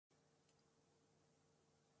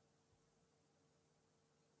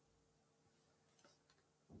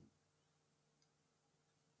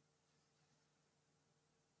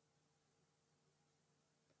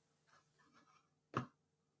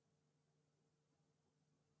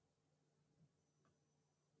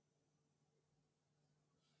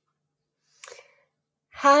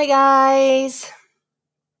Hi guys.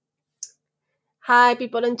 Hi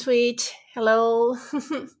people on Twitch. Hello.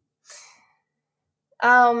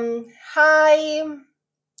 Hi.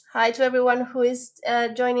 Hi to everyone who is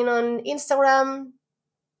joining on Instagram.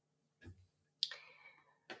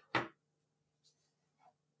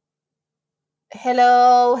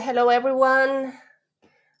 Hello everyone.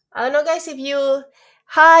 I don't know guys if you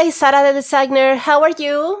Hi Sarah the designer. How are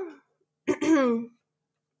you?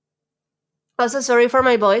 Also sorry for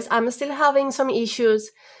my voice. I'm still having some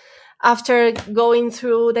issues after going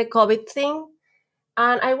through the COVID thing.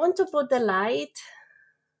 And I want to put the light.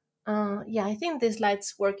 Yeah, I think this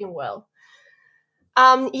light's working well.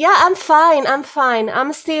 Yeah, I'm fine. I'm fine.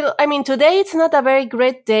 I'm still, I mean, today it's not a very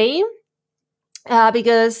great day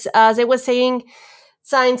because, as I was saying,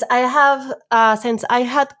 since I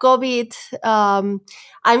had COVID,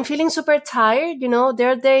 I'm feeling super tired. You know,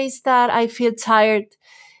 there are days that I feel tired,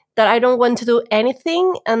 that I don't want to do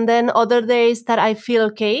anything, and then other days that I feel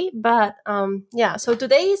okay. But yeah, so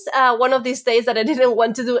today is one of these days that I didn't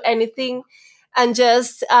want to do anything and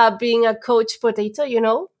just being a coach potato, you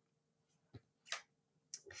know.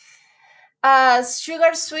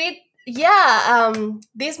 Sugar sweet, yeah.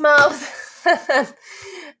 This mouse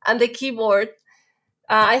and the keyboard.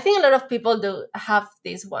 I think a lot of people do have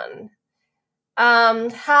this one.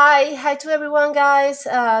 Hi to everyone, guys.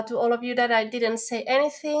 To all of you that I didn't say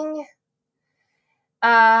anything.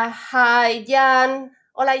 Hi, Jan.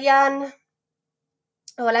 Hola, Jan.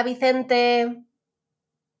 Hola, Vicente.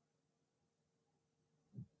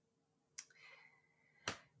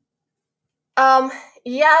 Um,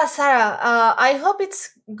 yeah, Sarah. I hope it's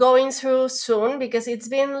going through soon because it's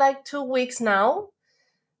been like 2 weeks now.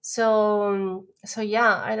 So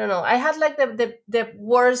yeah, I don't know. I had like the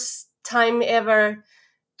worst time ever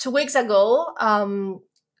 2 weeks ago.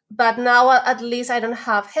 But now at least I don't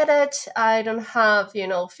have headache. I don't have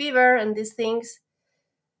fever and these things.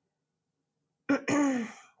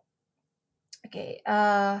 Okay.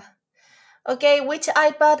 Okay. Which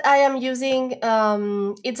iPad I am using?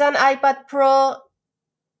 It's an iPad Pro,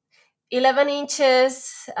 11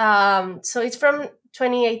 inches. So it's from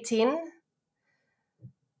 2018.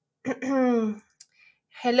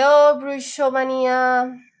 Hello,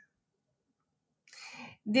 Brushomania.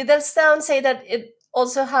 Did Elstown say that it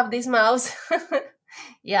also have this mouse?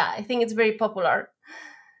 Yeah, I think it's very popular.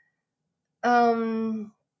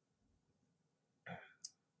 Um,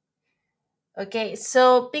 okay,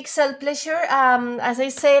 so Pixel Pleasure. As I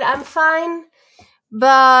said, I'm fine,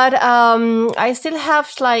 but I still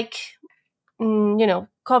have like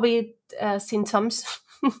COVID symptoms.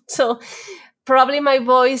 So probably my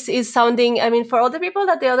voice is sounding. I mean, for all the people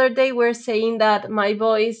that the other day were saying that my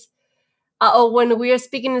voice, or when we are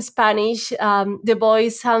speaking in Spanish, the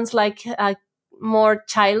voice sounds like more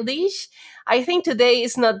childish. I think today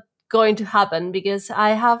is not going to happen because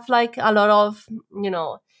I have like a lot of,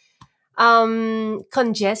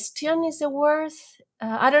 congestion is the word.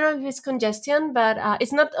 I don't know if it's congestion, but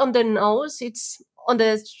it's not on the nose. It's on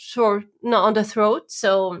the throat, no, on the throat.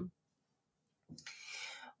 So,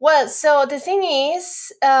 well, so the thing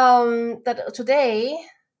is that today,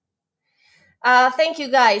 thank you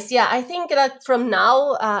guys. Yeah, I think that from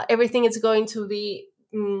now, everything is going to be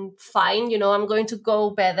fine. You know, I'm going to go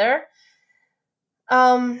better.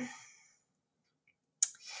 Um,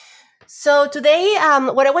 so today,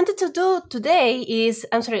 what I wanted to do today is,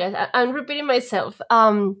 I'm sorry, guys, I'm repeating myself.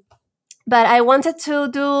 But I wanted to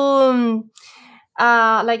do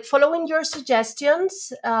like following your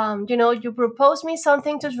suggestions. You propose me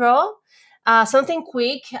something to draw, something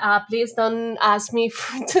quick. Please don't ask me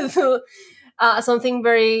to do something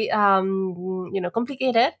very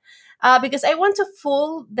complicated, because I want to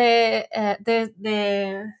fill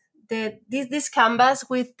this canvas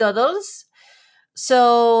with doodles.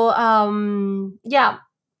 So yeah.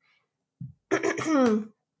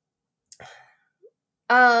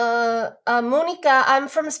 Monica, I'm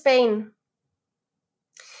from Spain.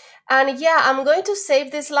 And yeah, I'm going to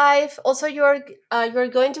save this live. Also, you're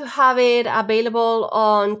going to have it available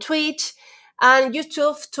on Twitch and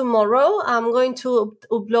YouTube tomorrow. I'm going to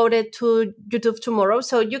upload it to YouTube tomorrow,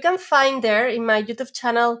 so you can find there in my YouTube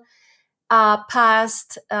channel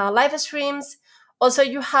past live streams. Also,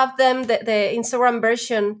 you have them the Instagram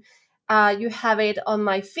version. You have it on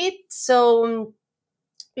my feed, so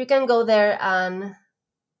you can go there and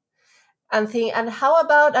think. And how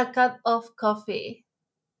about a cup of coffee?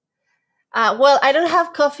 Well, I don't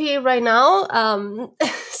have coffee right now.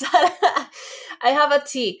 So I have a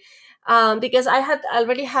tea because I had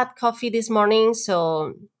already had coffee this morning,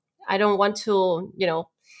 so I don't want to,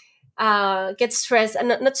 get stressed and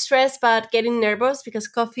not stressed, but getting nervous because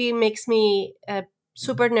coffee makes me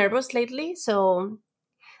super nervous lately, so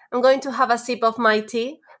I'm going to have a sip of my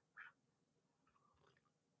tea.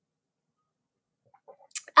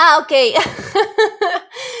 Okay.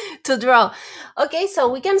 To draw. Okay,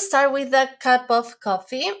 so we can start with a cup of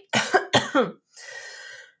coffee.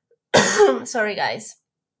 Sorry, guys.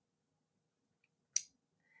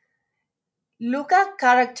 Look at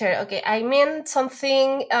character. Okay, I mean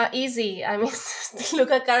something easy. I mean,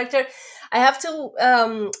 look at character. I have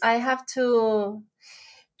to. I have to.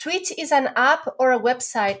 Twitch is an app or a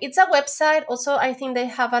website. It's a website. Also, I think they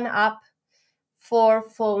have an app for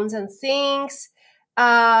phones and things.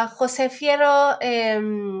 José Fiero,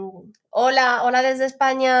 hola, hola desde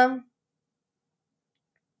España.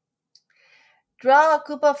 Draw a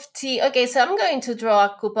cup of tea. Okay, so I'm going to draw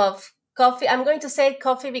a cup of coffee. I'm going to say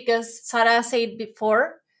coffee because Sarah said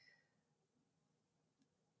before.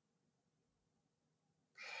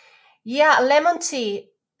 Yeah, lemon tea.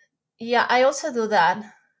 Yeah, I also do that.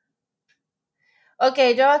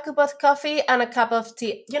 Okay, draw a cup of coffee and a cup of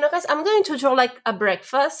tea. You know, guys, I'm going to draw like a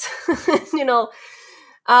breakfast. you know,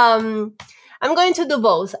 I'm going to do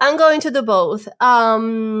both. I'm going to do both.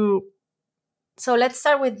 So let's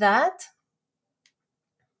start with that.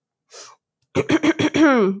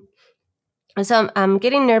 So I'm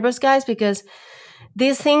getting nervous, guys, because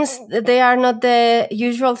these things, they are not the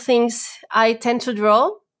usual things I tend to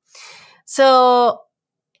draw. So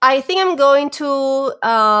I think I'm going to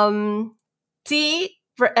tea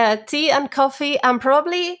and coffee, and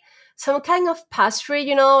probably some kind of pastry,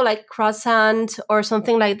 you know, like croissant or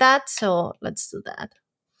something like that. So let's do that.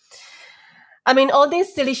 I mean, all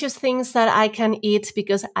these delicious things that I can eat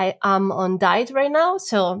because I am on diet right now.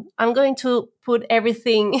 So I'm going to put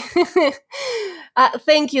everything.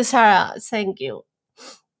 Thank you, Sarah. Thank you.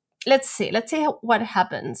 Let's see. Let's see what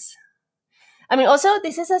happens. I mean, also,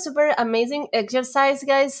 this is a super amazing exercise,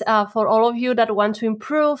 guys, for all of you that want to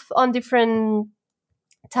improve on different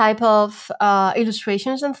type of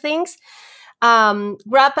illustrations and things.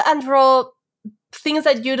 Grab and draw things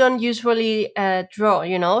that you don't usually draw,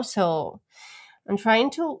 you know. So I'm trying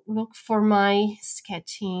to look for my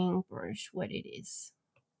sketching brush, where it is.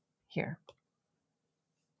 Here.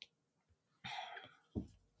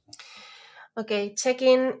 Okay,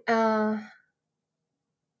 checking.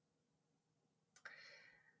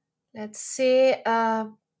 Let's see.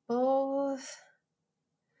 Both.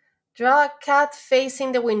 Draw a cat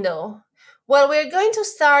facing the window. Well, we're going to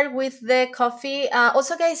start with the coffee.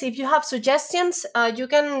 Also, guys, if you have suggestions, you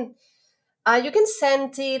can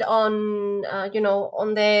send it on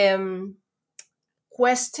on the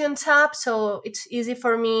question tab, so it's easy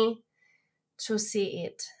for me to see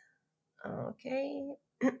it. Okay.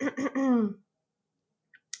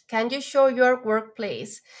 Can you show your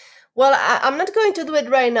workplace? Well, I'm not going to do it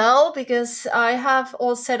right now because I have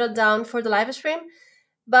all settled down for the live stream,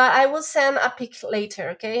 but I will send a pic later,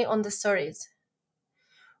 okay, on the stories.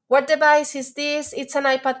 What device is this? It's an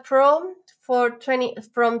iPad Pro for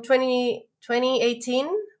 2018.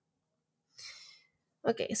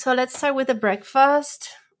 Okay, so let's start with the breakfast.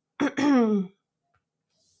 So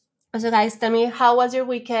guys, tell me, how was your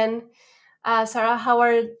weekend? Sarah, how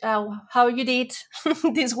you did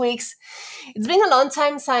these weeks? It's been a long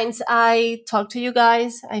time since I talked to you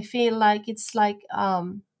guys. I feel like it's like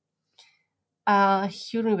a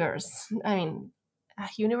universe. I mean, a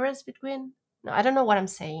universe between. No, I don't know what I'm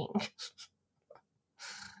saying.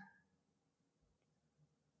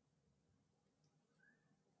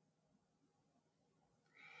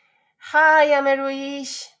 Hi,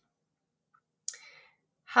 Ameruish.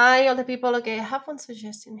 Hi, all the people. Okay, I have one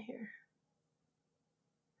suggestion here.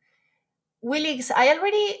 Willix, I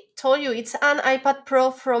already told you it's an iPad Pro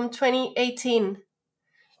from 2018.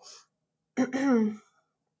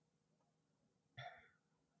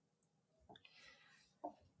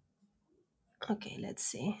 Okay, let's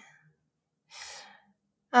see.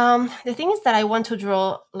 The thing is that I want to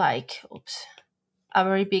draw like, a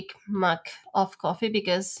very big mug of coffee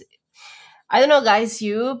because I don't know, guys,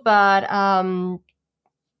 you, but I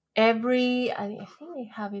think I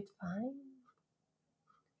have it fine.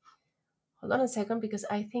 Hold on a second because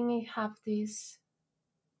I think I have this.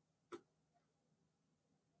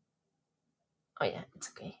 Oh yeah, it's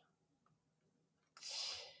okay.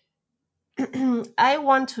 I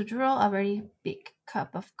want to draw a very big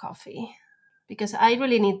cup of coffee because I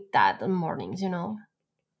really need that in mornings, you know.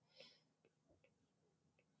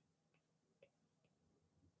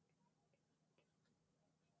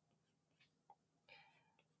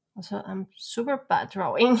 Also, I'm super bad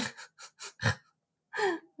drawing.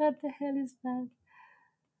 What the hell is that?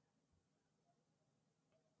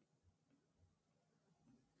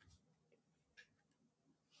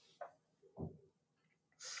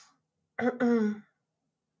 Mm,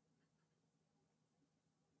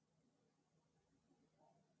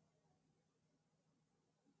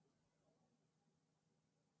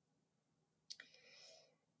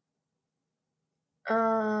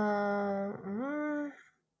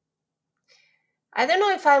 I don't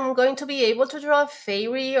know if I'm going to be able to draw a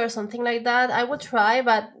fairy or something like that. I will try,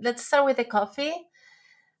 but let's start with the coffee.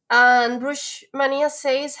 And Brush Mania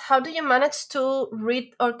says, "How do you manage to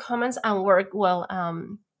read our comments and work?" Well,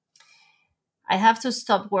 I have to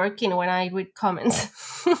stop working when I read comments.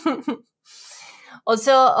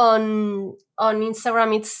 Also, on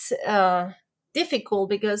Instagram, it's difficult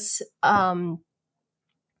because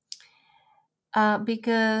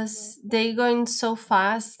they going so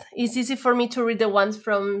fast. It's easy for me to read the ones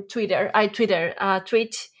from Twitch.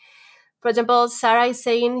 For example, Sarah is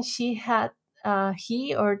saying she had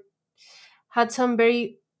he or had some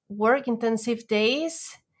very work intensive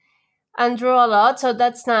days and drew a lot, so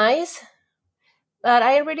that's nice. But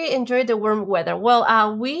I really enjoyed the warm weather.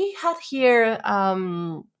 Well, we had here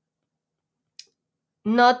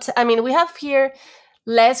not. I mean, we have here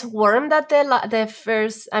less warm than the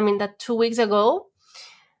first. I mean, that 2 weeks ago.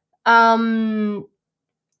 Um,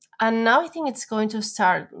 and now I think it's going to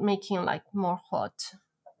start making like more hot.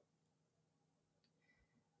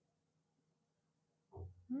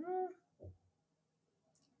 Mm,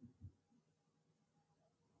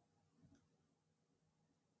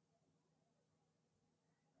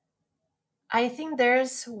 I think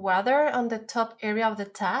there's water on the top area of the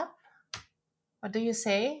tap. What do you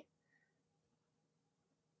say?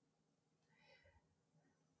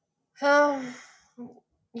 Um,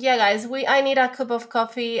 yeah, guys, we I need a cup of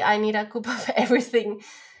coffee. I need a cup of everything.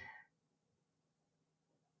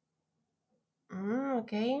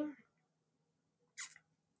 Okay.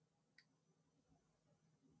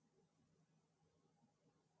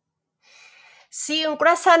 Sí, un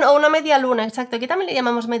croissant o una media luna, exacto. Aquí también le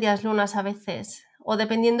llamamos medias lunas a veces, o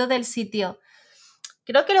dependiendo del sitio.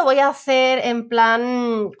 Creo que lo voy a hacer en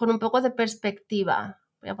plan con un poco de perspectiva.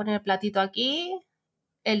 Voy a poner el platito aquí,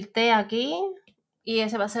 el té aquí, y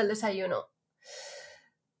ese va a ser el desayuno.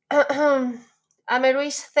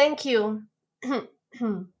 Amerish, thank you.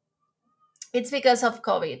 It's because of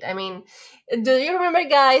COVID. I mean, do you remember,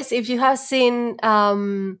 guys, if you have seen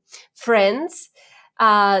Friends,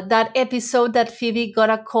 that episode that Phoebe got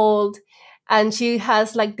a cold and she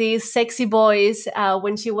has like this sexy voice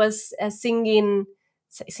when she was singing,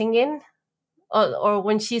 or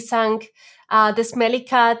when she sang the Smelly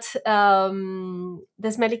Cat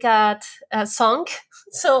song.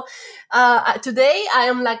 So today I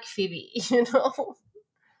am like Phoebe, you know.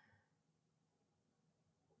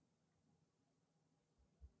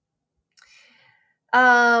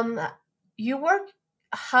 Um, you work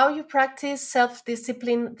how you practice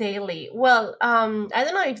self-discipline daily. Well, I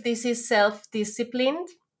don't know if this is self-disciplined,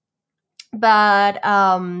 but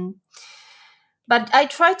I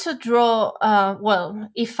try to draw well,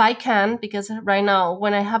 if I can, because right now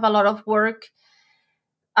when I have a lot of work,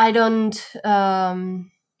 I don't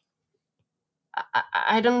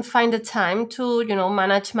I don't find the time to, you know,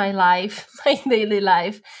 manage my life, my daily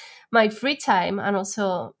life, my free time, and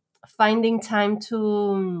also finding time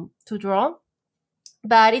to draw.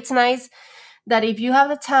 But it's nice that if you have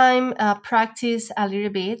the time, practice a little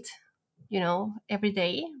bit, you know, every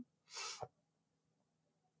day.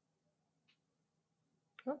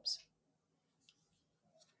 Oops.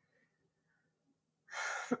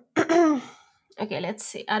 Okay, let's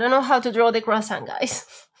see. I don't know how to draw the croissant, guys.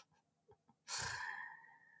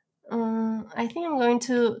 I think I'm going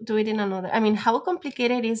to do it in another. I mean, how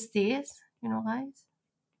complicated is this, you know, guys?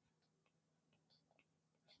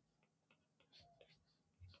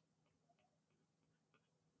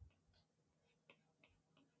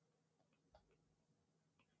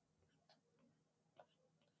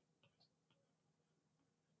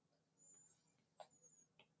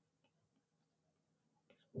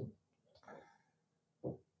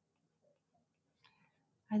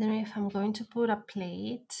 I don't know if I'm going to put a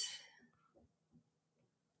plate.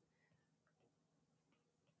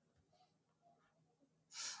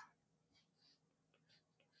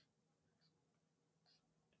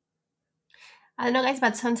 I don't know, guys,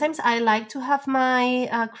 but sometimes I like to have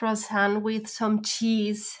my croissant with some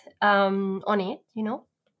cheese on it, you know?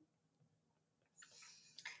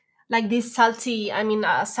 Like this salty, I mean,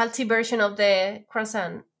 a salty version of the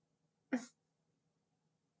croissant.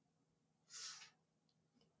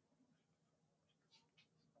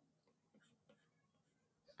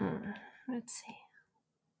 Let's see.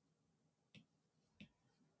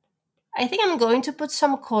 I think I'm going to put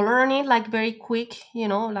some color on it, like very quick, you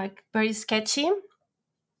know, like very sketchy.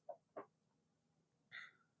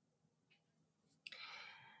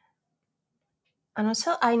 And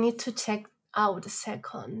also I need to check out a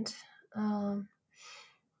second.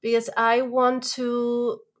 Because I want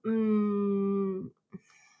to...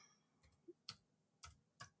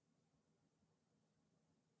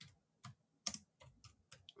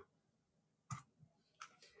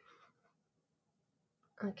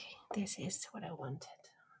 okay, this is what I wanted.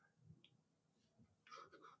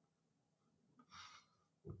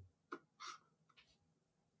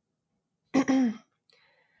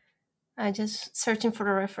 I'm just searching for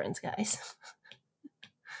a reference, guys.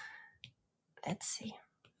 Let's see.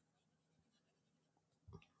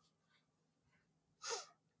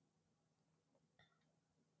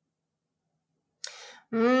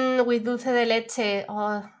 With dulce de leche.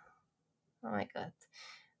 Oh my god.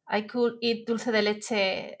 I could eat dulce de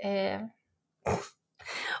leche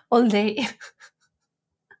all day.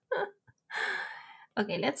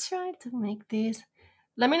 Okay, let's try to make this.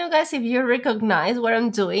 Let me know, guys, if you recognize what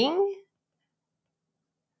I'm doing.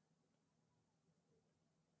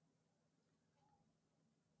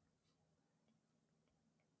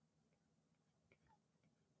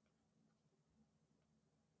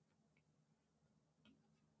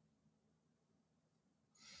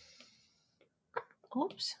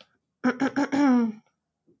 Oops.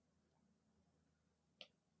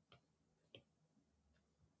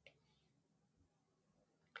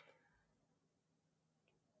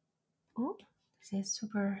 Oh, this is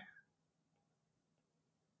super.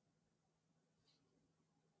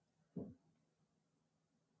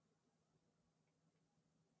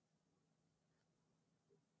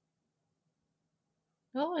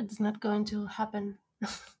 Oh, it's not going to happen.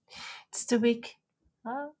 It's too big.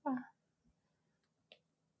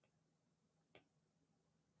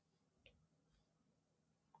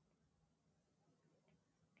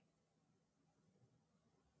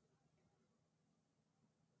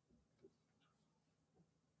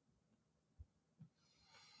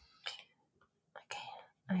 Okay,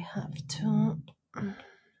 I have to.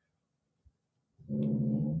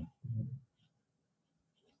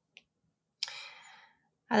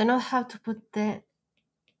 I don't know how to put the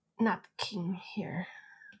napkin here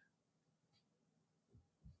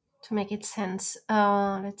to make it sense.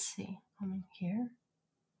 Let's see. I'm here.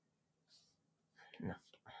 No.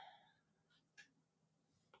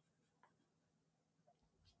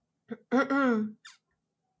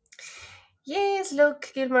 Yes,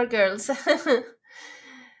 look, Gilmore Girls.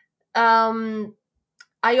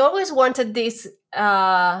 I always wanted this.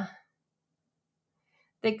 The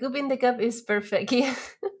Goop in the Cup is perfect. Yeah.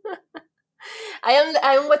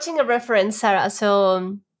 I'm watching a reference, Sarah.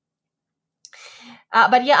 So,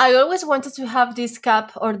 but yeah, I always wanted to have this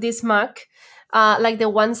cup or this mug, like the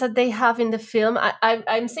ones that they have in the film.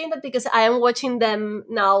 I'm saying that because I am watching them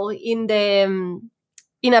now in the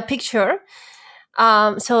in a picture.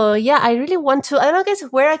 So yeah, I really want to. I don't know, guys,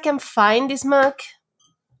 where I can find this mug.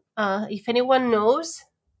 If anyone knows.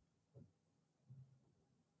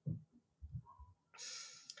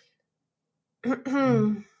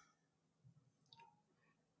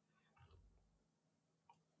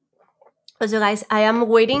 So guys, I am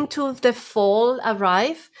waiting to the fall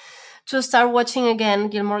arrive to start watching again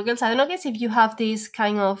Gilmore Girls. I don't know, guys, if you have these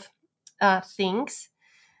kind of things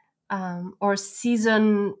or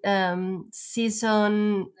season series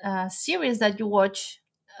that you watch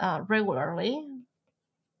regularly.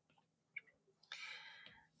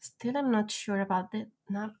 Still, I'm not sure about the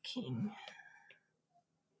napkin.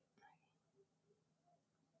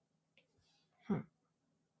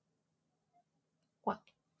 What?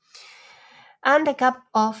 And a cup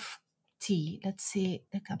of tea. Let's see,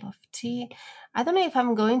 the cup of tea. I don't know if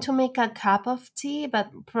I'm going to make a cup of tea,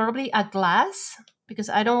 but probably a glass because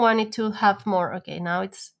I don't want it to have more. Okay, now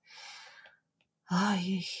it's. Oh, I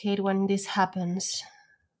hate when this happens.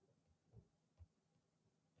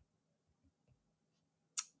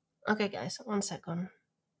 Okay, guys, 1 second.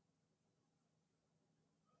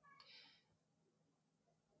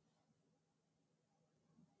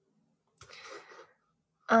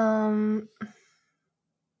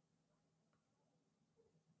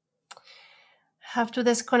 Have to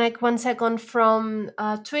disconnect 1 second from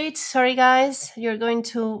Twitch. Sorry, guys. You're going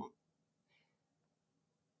to.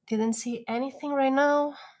 Didn't see anything right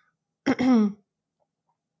now.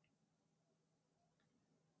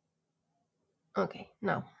 Okay,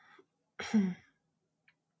 now.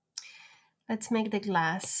 Let's make the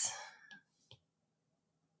glass.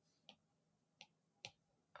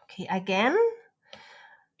 Okay, again?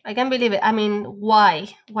 I can't believe it. I mean,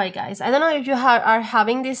 why? Why, guys? I don't know if you are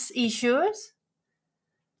having these issues,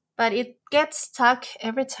 but it gets stuck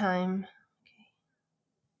every time. Okay.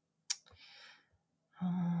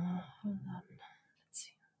 Hold on. Let's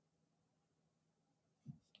see.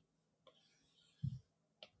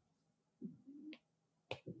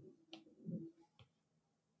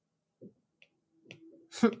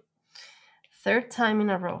 Third time in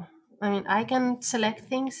a row. I mean, I can select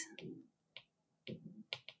things.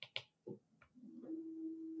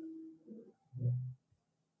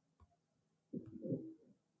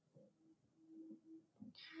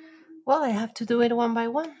 Well, I have to do it one by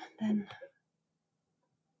one then.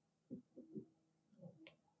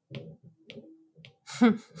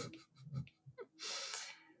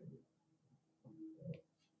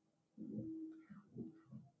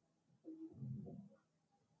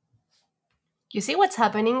 You see what's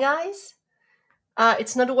happening, guys?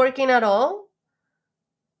 It's not working at all.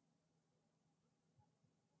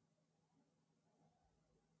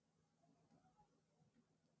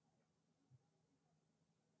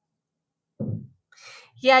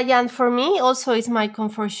 Yeah, yeah, and for me also it's my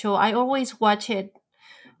comfort show. I always watch it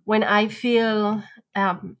when I feel,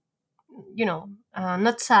 um,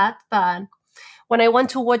 not sad, but when I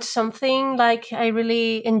want to watch something like I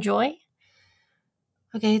really enjoy.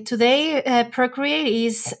 Okay, today Procreate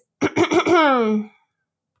is. I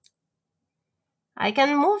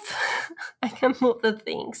can move. I can move the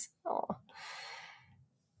things. Oh.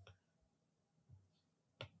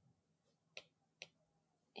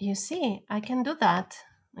 You see, I can do that.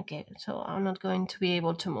 Okay, so I'm not going to be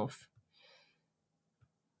able to move.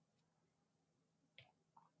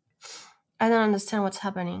 I don't understand what's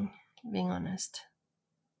happening, being honest.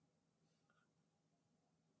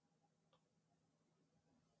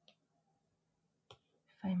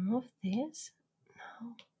 If I move this,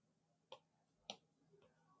 no.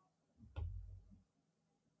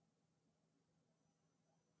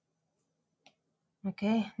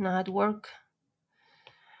 Okay, now it work.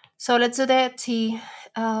 So let's do the tea,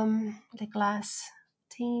 the glass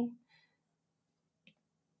tea.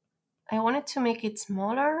 I wanted to make it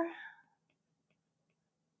smaller.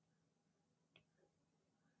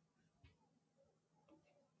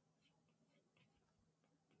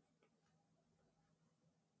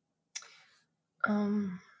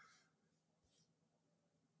 Um,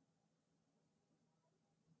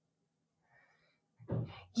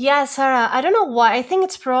 yeah, Sarah, I don't know why. I think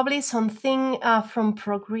it's probably something from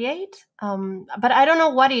Procreate, but I don't know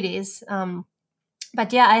what it is.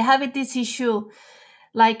 But yeah, I have this issue,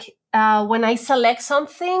 like when I select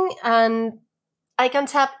something and I can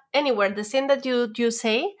tap anywhere, the same that you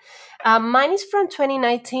say. Mine is from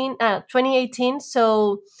 2018,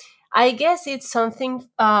 so I guess it's something,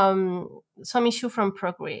 some issue from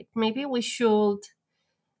Procreate. Maybe we should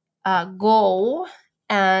go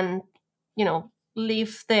and,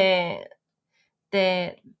 leave the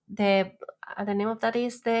the name of that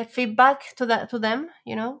is the feedback to them.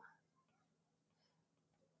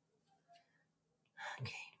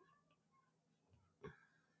 Okay.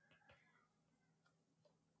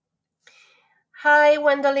 Hi,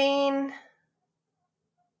 Wendelin.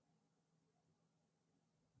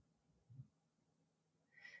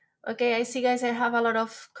 Okay, I see, guys. I have a lot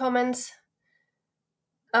of comments.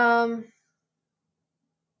 Um,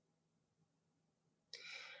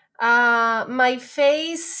 my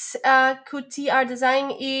face Qt art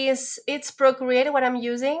design it's Procreate what I'm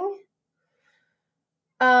using.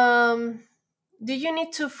 Do you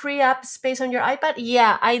need to free up space on your iPad?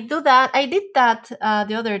 Yeah, I do that. I did that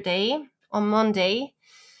the other day on Monday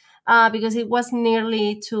because it was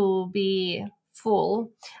nearly to be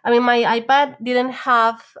full. I mean, my iPad didn't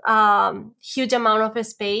have huge amount of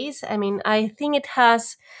space. I mean, I think it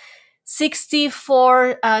has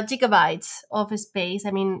 64 gigabytes of space.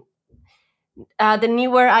 I mean, the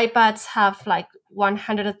newer iPads have like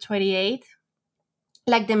 128,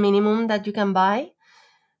 like the minimum that you can buy.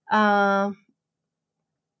 Uh,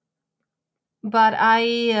 but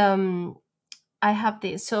I have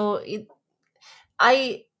this, so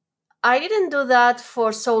I I didn't do that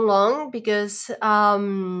for so long because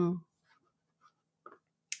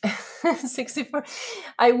 64,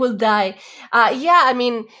 I will die. Yeah, I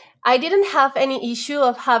mean, I didn't have any issue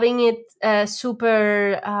of having it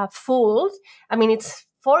super full. I mean, it's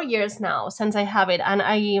 4 years now since I have it, and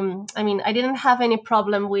I mean, I didn't have any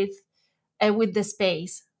problem with the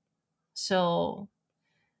space. So,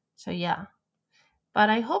 yeah. But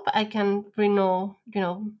I hope I can renew.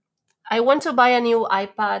 I want to buy a new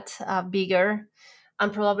iPad, bigger,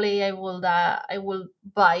 and probably I will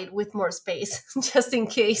buy it with more space just in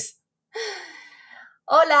case.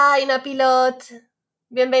 Hola, Inapilot.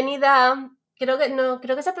 Bienvenida. Creo que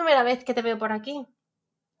es la primera vez que te veo por aquí.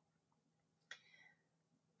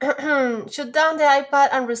 Shut down the iPad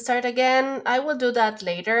and restart again. I will do that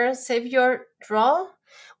later. Save your draw.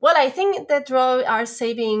 Well, I think the draw are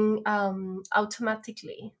saving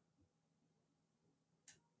automatically.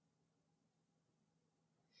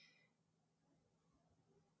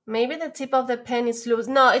 Maybe the tip of the pen is loose.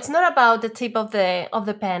 No, it's not about the tip of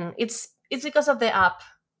the pen. It's because of the app.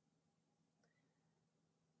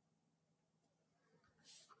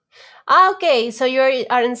 Ah, okay. So you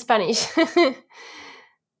are in Spanish.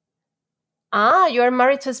 Ah, you are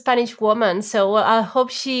married to a Spanish woman. So well, I hope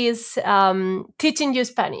she is teaching you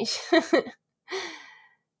Spanish.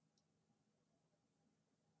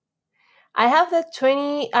 I have the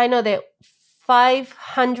 20. I know the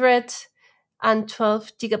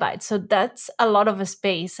 512 gigabytes. So that's a lot of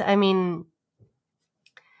space. I mean,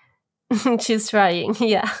 she's trying.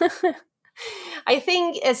 Yeah. I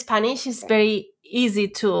think Spanish is very easy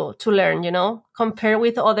to learn, compared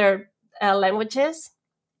with other languages.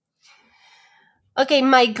 Okay,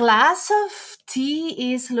 my glass of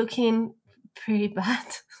tea is looking pretty bad.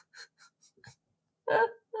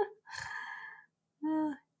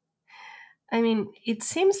 I mean, it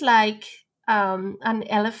seems like an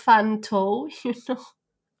elephant toe,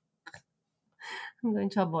 I'm going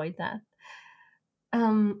to avoid that.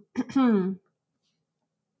 Um,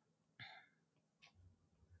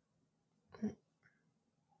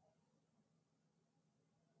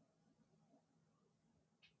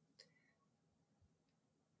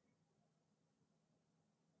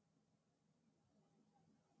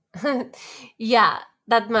 yeah,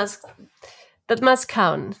 that must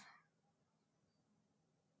count.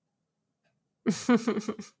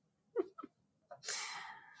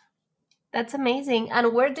 That's amazing.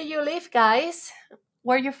 And where do you live, guys?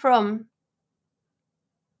 Where are you from?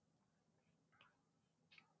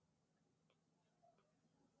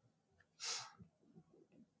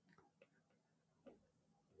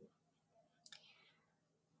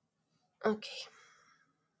 Okay.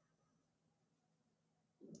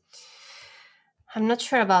 I'm not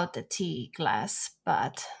sure about the tea glass,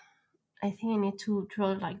 but I think I need to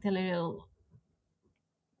draw like the little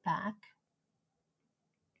back.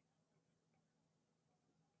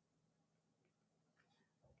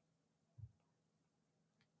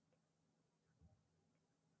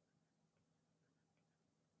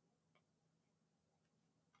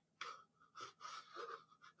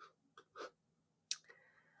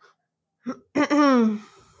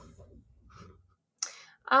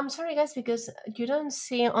 I'm sorry, guys, because you don't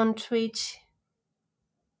see on Twitch.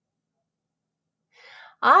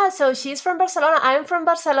 Ah, so she's from Barcelona. I'm from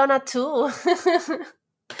Barcelona too.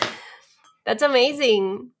 That's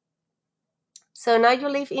amazing. So now you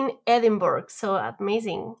live in Edinburgh. So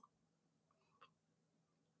amazing.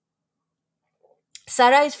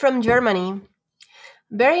 Sarah is from Germany.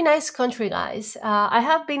 Very nice country, guys. I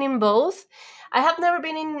have been in both. I have never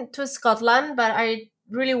been into Scotland, but I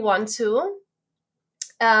really want to.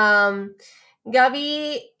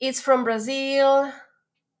 Gabi is from Brazil.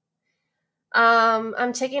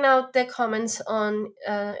 I'm checking out the comments on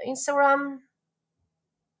Instagram.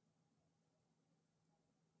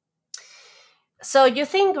 So you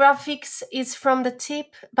think graphics is from the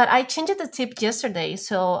tip, but I changed the tip yesterday,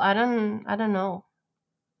 so I don't know.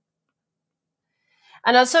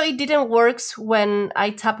 And also it didn't work when I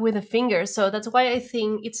tap with the finger, so that's why I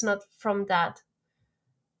think it's not from that.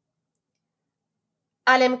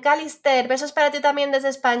 Alem Calister, besos para ti también desde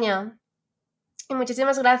España. Y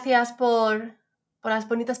muchísimas gracias por las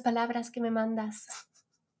bonitas palabras que me mandas.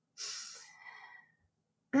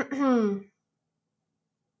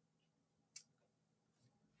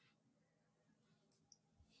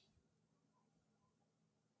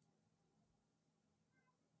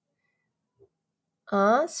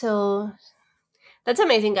 So that's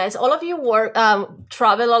amazing, guys. All of you work,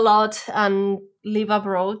 travel a lot and live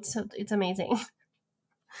abroad, so it's amazing.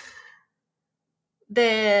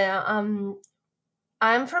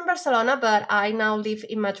 I'm from Barcelona, but I now live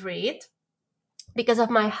in Madrid because of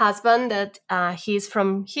my husband that he's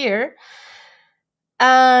from here,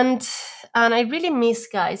 and I really miss,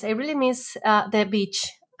 guys. I really miss the beach.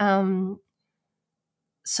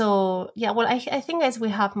 So yeah, well, I think, guys, we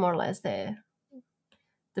have more or less the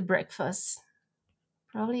breakfast.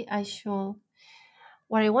 Probably I should.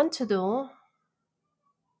 What I want to do.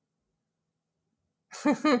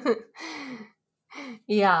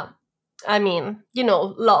 Yeah, I mean,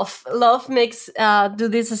 love makes do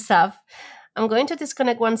this stuff. I'm going to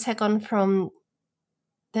disconnect 1 second from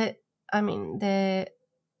the. I mean the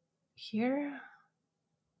here.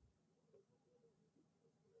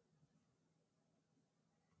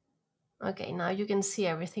 Okay, now you can see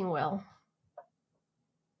everything well.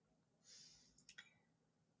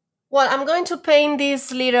 Well, I'm going to paint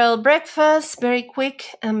this little breakfast very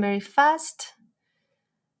quick and very fast.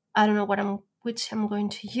 I don't know which I'm going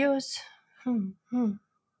to use. I'm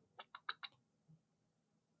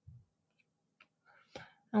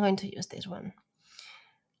going to use this one.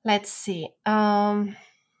 Let's see. I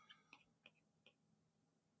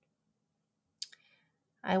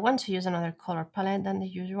want to use another color palette than the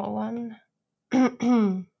usual one.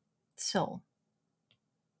 So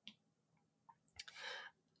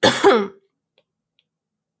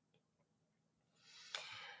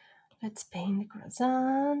let's paint the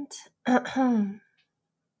croissant.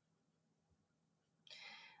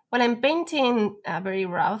 Well, I'm painting very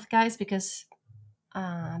rough, guys, because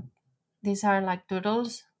these are like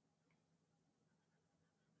doodles.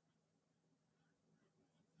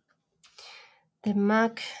 The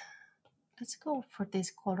MAC, let's go for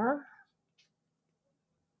this color.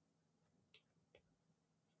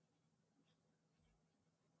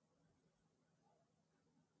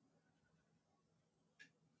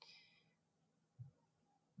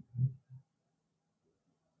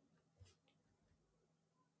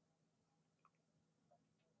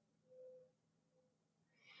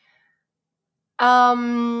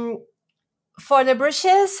 For the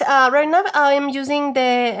brushes, right now I am using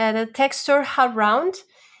the texture hard round.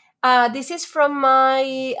 This is from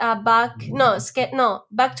my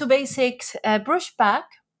back to basics brush pack.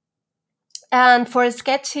 And for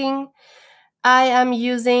sketching, I am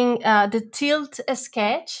using the Tilt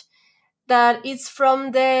sketch that is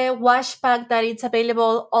from the wash pack that it's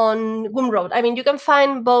available on Gumroad. I mean, you can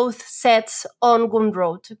find both sets on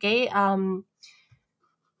Gumroad. Okay.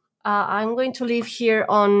 I'm going to leave here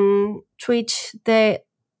on Twitch the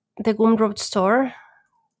Gumroad store.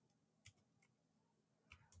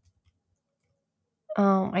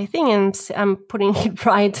 I think I'm putting it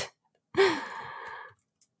right.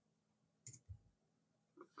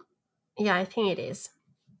 Yeah, I think it is.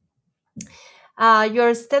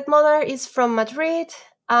 Your stepmother is from Madrid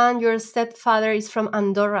and your stepfather is from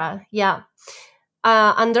Andorra. Yeah.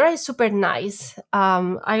 Andorra is super nice.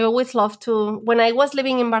 I always love to, when I was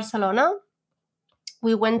living in Barcelona,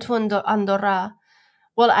 we went to Andorra.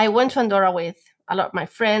 Well, I went to Andorra with a lot of my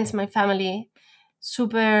friends, my family,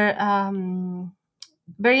 super,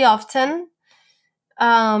 very often,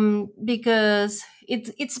 because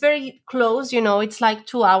it's very close, you know, it's like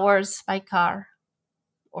 2 hours by car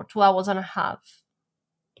or 2 hours and a half.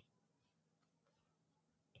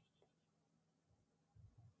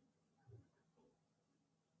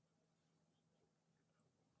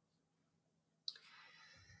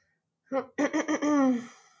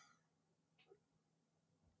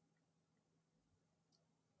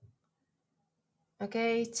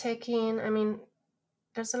 Okay, checking. I mean,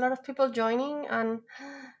 there's a lot of people joining and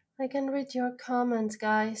I can read your comments,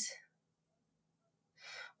 guys.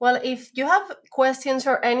 Well, if you have questions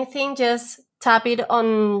or anything, just tap it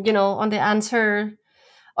on, on the answer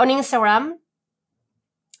on Instagram,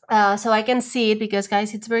 so I can see it, because,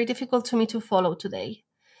 guys, it's very difficult to me to follow today.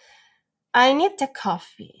 I need the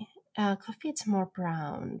coffee. Coffee, it's more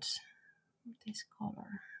brown. This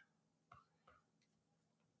color.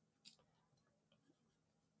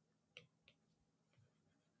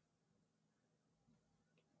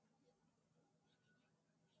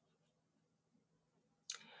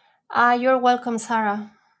 You're welcome,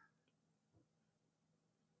 Sarah.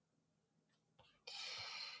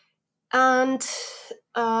 And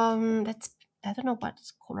I don't know what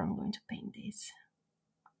color I'm going to paint this.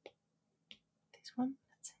 This one?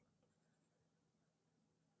 Let's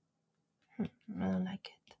see. I don't like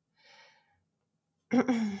it.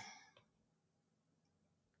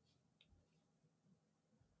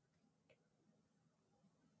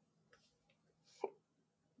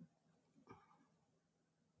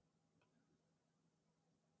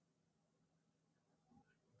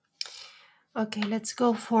 Okay, let's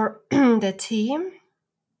go for the tea.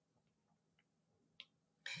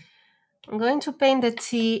 I'm going to paint the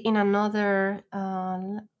tea in another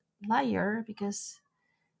layer because,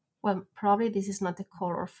 well, probably this is not the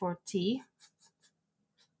color for tea.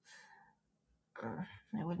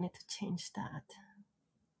 I will need to change that.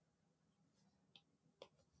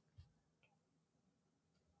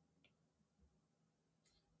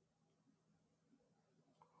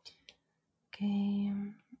 Okay.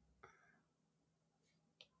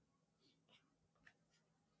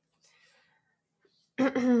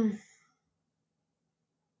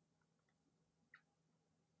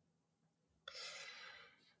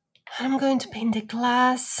 I'm going to paint the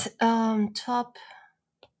glass top.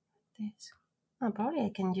 This. Oh, probably I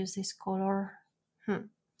can use this color.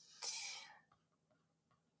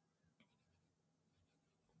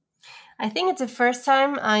 I think it's the first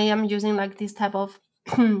time I am using like this type of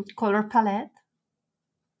color palette.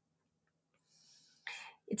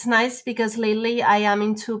 It's nice because lately I am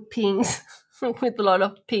into pinks with a lot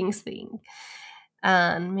of pinks thing.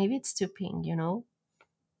 And maybe it's too pink,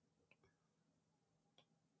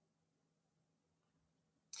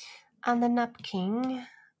 And the napkin.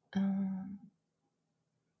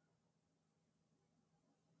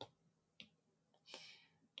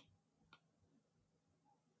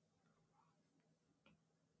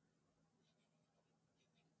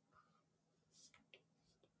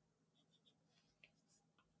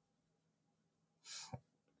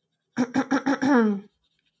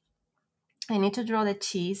 I need to draw the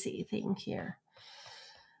cheesy thing here.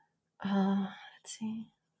 Let's see.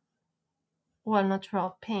 Well, not draw,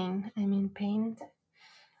 paint. I mean paint.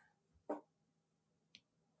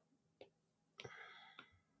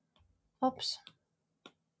 Oops.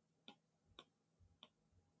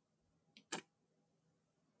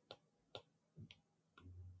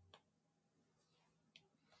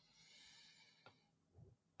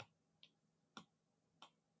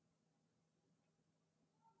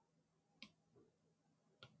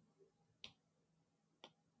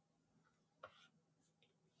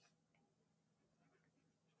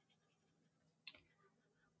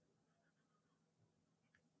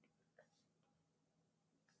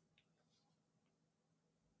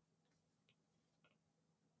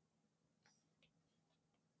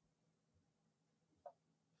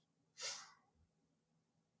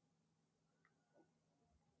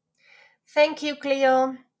 Thank you,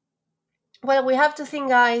 Cleo. Well, we have to think,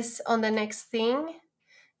 guys, on the next thing.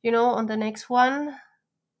 You know, on the next one.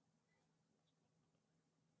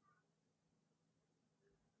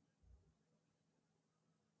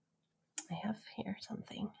 I have here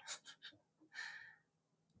something.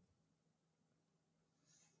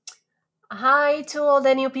 Hi to all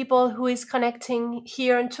the new people who is connecting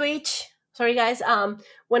here on Twitch. Sorry, guys.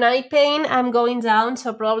 When I paint, I'm going down,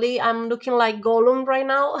 so probably I'm looking like Gollum right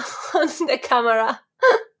now on the camera.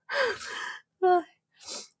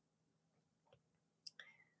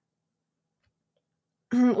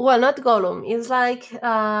 Well, not Gollum. It's like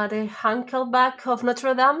the Hunkelback of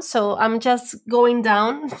Notre Dame. So I'm just going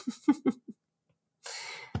down.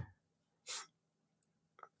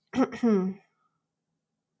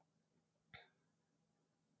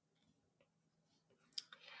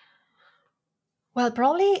 Well,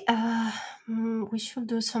 probably we should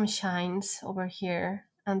do some shines over here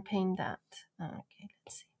and paint that. Okay,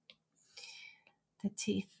 let's see. The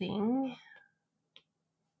tea thing.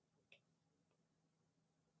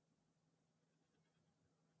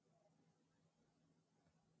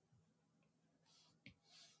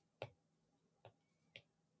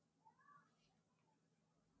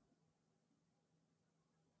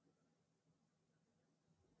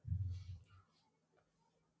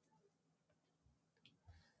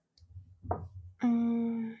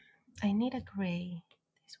 I need a gray.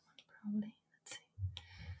 This one probably. Let's see.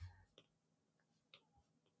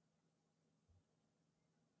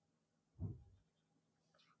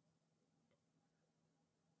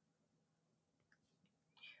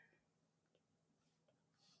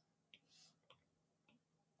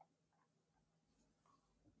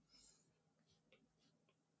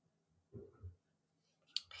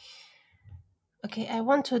 Okay, I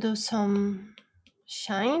want to do some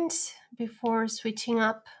shines before switching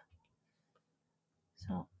up.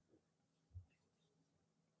 So.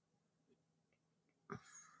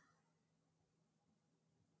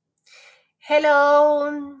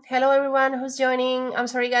 Hello everyone who's joining. I'm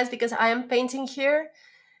sorry, guys, because I am painting here,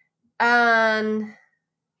 and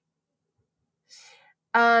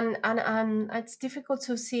it's difficult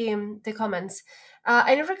to see the comments.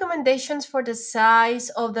 Any recommendations for the size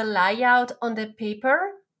of the layout on the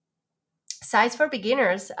paper? Size for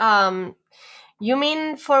beginners. You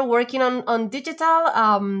mean for working on digital?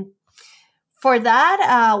 For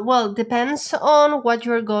that, well, depends on what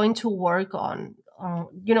you're going to work on.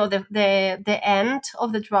 You know, the end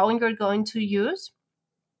of the drawing you're going to use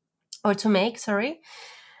or to make. Sorry.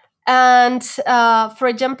 And for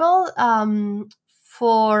example,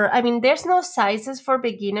 there's no sizes for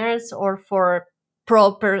beginners or for pro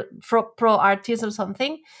artists or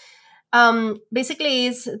something. Basically,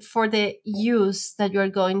 it's for the use that you're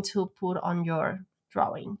going to put on your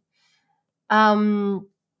drawing.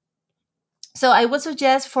 So I would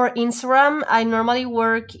suggest for Instagram, I normally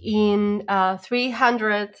work in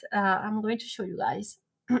 300. I'm going to show you guys.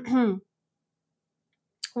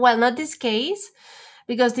 Well, not this case,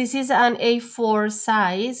 because this is an A4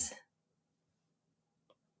 size.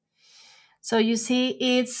 So you see,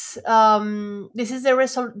 it's this is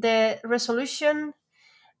the resolution,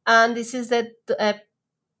 and this is the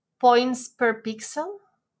points per pixel.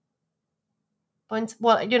 Points.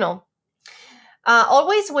 Well, you know,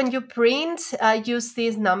 always when you print, use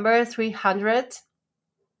this number 300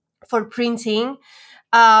 for printing.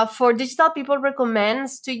 For digital, people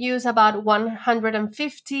recommends to use about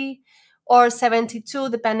 150 or 72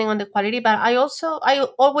 depending on the quality, but I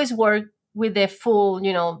always work with the full,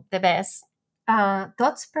 the best.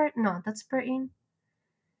 Dots per no Dots per inch.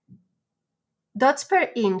 Dots per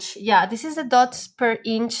inch. Yeah, this is the dots per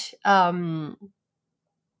inch,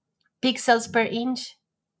 pixels per inch.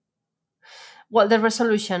 Well, the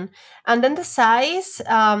resolution. And then the size,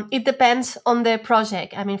 it depends on the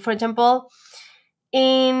project. I mean, for example,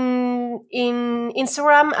 in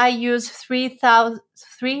Instagram, I use 3,000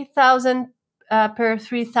 per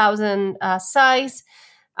 3,000 size.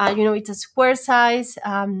 It's a square size.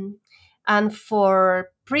 And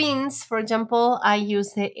for prints, for example, I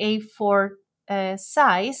use the A4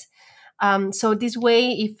 size. So this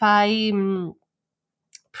way, if I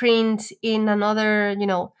print in another,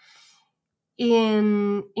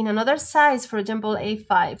 in another size, for example,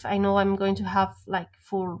 A5, I know I'm going to have like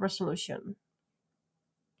full resolution.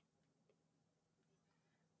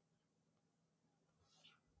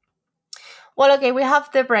 Well, okay, we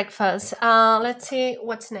have the breakfast. Let's see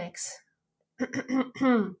what's next.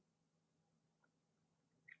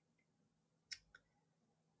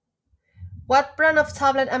 What brand of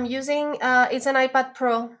tablet I'm using? It's an iPad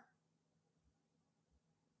Pro.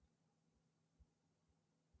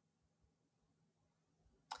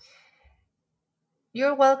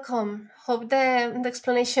 You're welcome. Hope the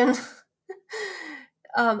explanation.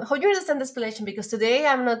 Hope you understand the explanation, because today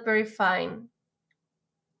I'm not very fine.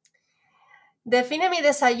 Define mi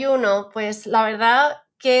desayuno. Pues la verdad,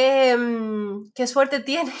 qué suerte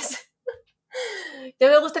tienes. Ya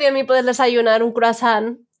me gustaría a mí poder desayunar un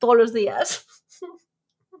croissant todos los días.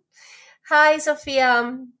 Hi,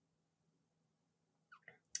 Sofía.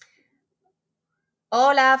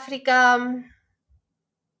 Hola, África.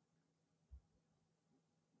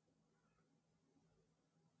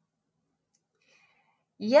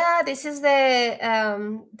 Yeah, this is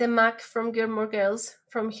the Mac from Gilmore Girls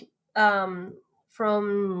from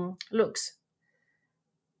Lux.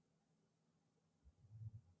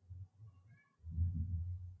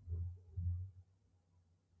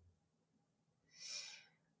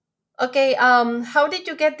 Okay, how did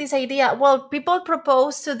you get this idea? Well, people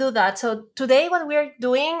propose to do that. So today what we're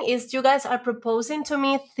doing is you guys are proposing to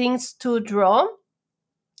me things to draw.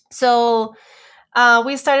 So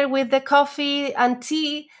we started with the coffee and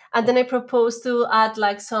tea, and then I proposed to add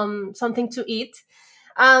like something to eat.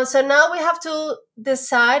 So now we have to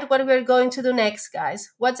decide what we're going to do next, guys.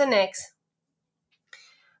 What's the next?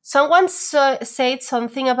 Someone said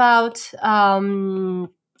something about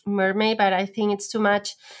mermaid, but I think it's too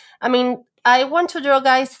much. I mean, I want to draw,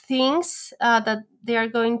 guys, things that they are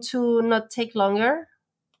going to not take longer.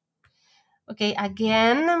 Okay,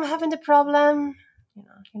 again, I'm having the problem.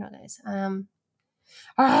 Guys.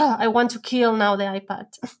 I want to kill now the iPad.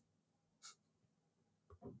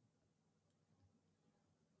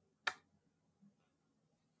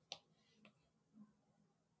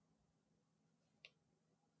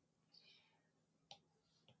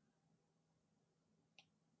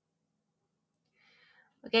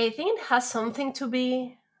 Okay, I think it has something to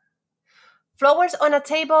be flowers on a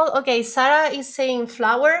table. Okay, Sarah is saying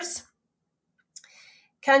flowers.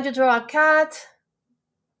 Can you draw a cat?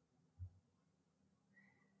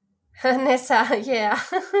 Nessa, yeah.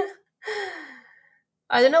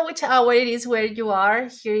 I don't know which hour it is where you are.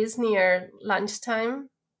 Here is near lunchtime.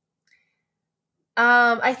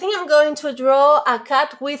 I think I'm going to draw a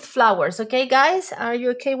cat with flowers. Okay, guys? Are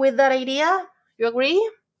you okay with that idea? You agree?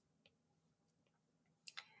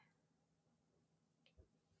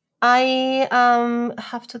 I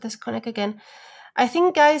have to disconnect again. I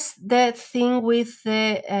think, guys, the thing with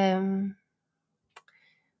the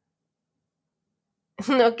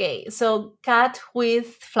okay, so cat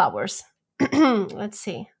with flowers. Let's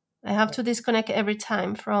see. I have to disconnect every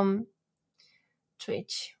time from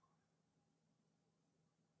Twitch.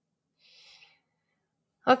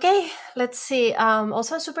 Okay, let's see.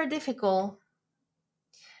 Also super difficult.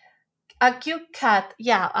 A cute cat.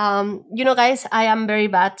 Yeah. Guys, I am very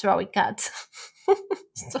bad drawing cats.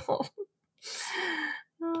 so,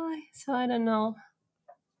 so I don't know.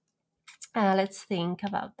 Let's think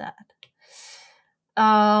about that.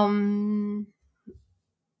 I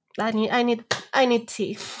need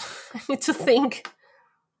tea. I need to think.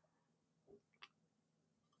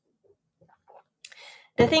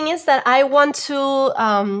 The thing is that I want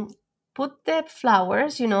to put the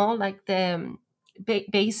flowers, like the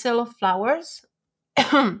basil flowers.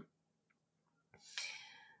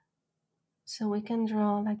 So we can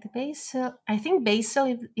draw like the basil. I think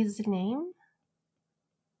basil is the name.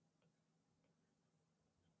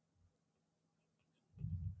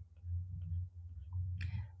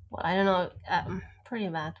 Well, I don't know. I'm pretty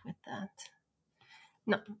bad with that.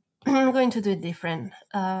 No. I'm going to do it different.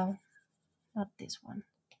 Not this one.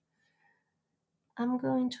 I'm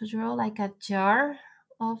going to draw like a jar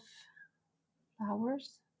of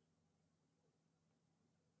flowers.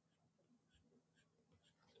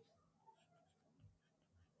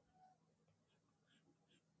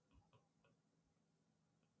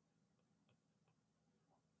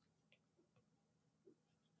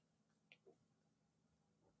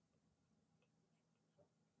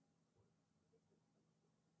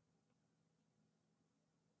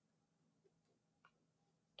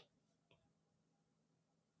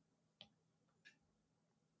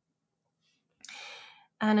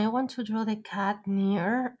 And I want to draw the cat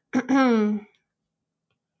near. I'm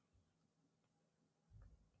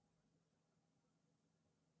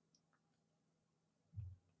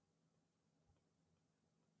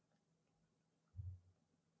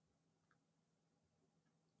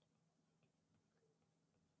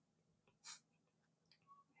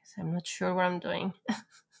not sure what I'm doing.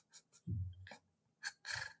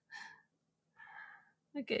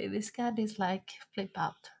 Okay, this cat is like flip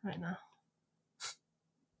out right now.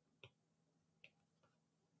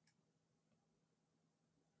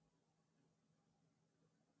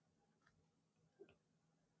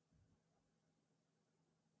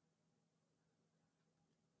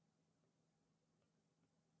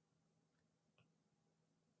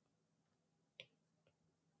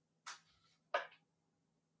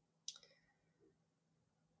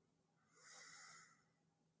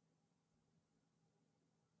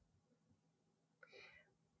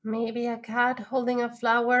 Maybe a cat holding a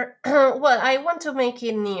flower. Well, I want to make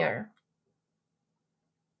it near.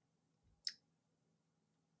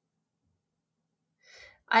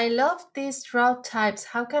 I love these draw types.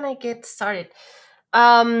 How can I get started?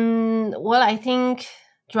 Well, I think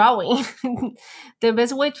drawing. The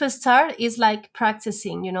best way to start is like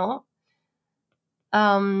practicing, you know?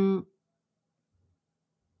 Um,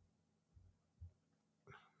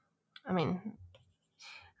 I mean,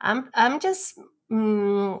 I'm just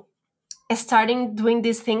starting doing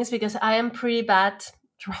these things because I am pretty bad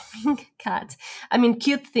drawing cats. I mean,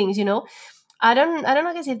 cute things, you know? I don't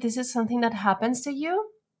know guys if this is something that happens to you,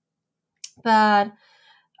 but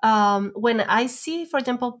when I see, for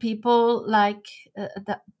example, people like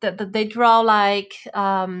that they draw like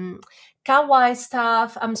kawaii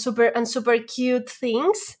stuff and super cute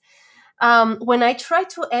things. When I try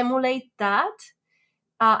to emulate that,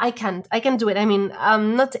 I can't. I can do it. I mean,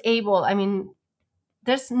 I'm not able. I mean,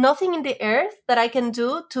 there's nothing in the earth that I can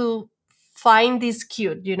do to find this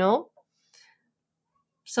cute. You know.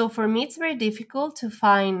 So for me, it's very difficult to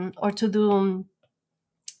find or to do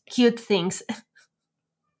cute things.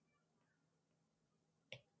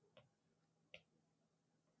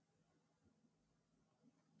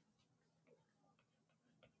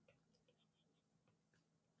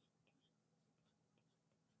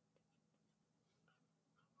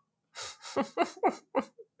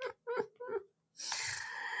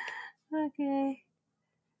 Okay.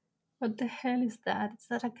 What the hell is that? Is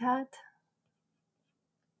that a cat?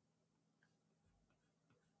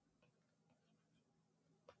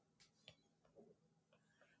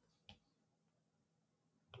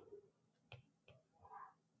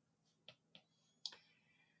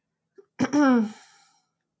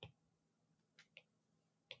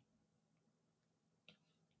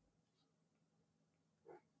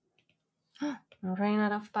 I'm running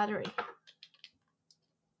out of battery.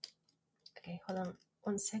 Okay, hold on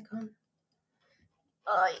 1 second.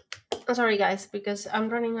 I'm sorry, guys, because I'm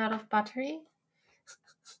running out of battery.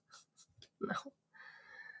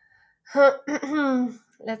 No.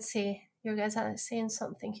 Let's see. You guys are saying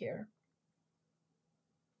something here.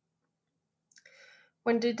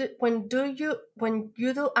 When you do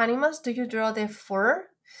animals, do you draw the fur?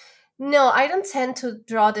 No, I don't tend to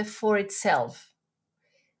draw the fur itself.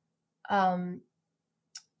 Um,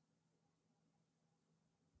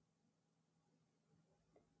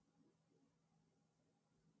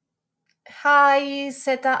 Hi,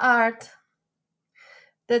 Zeta Art.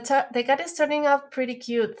 The cat is turning out pretty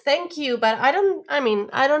cute. Thank you, but I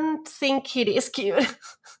don't think it is cute.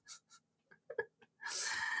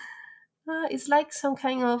 It's like some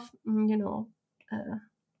kind of,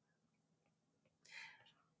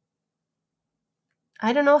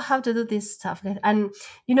 I don't know how to do this stuff. And,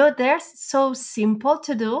 they're so simple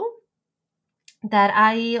to do that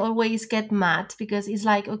I always get mad because it's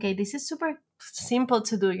like, okay, this is super simple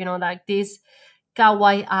to do, like these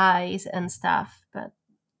kawaii eyes and stuff, but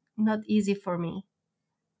not easy for me.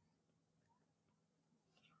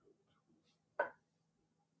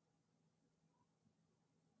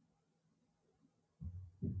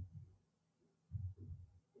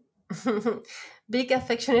 Big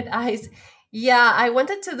affectionate eyes. Yeah, I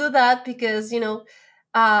wanted to do that because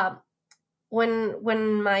uh,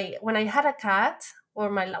 when I had a cat, or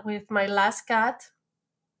with my last cat,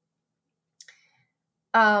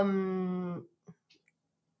 um,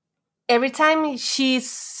 every time she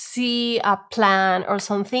see a plant or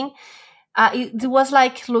something, it was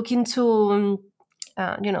like looking to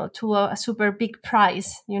a super big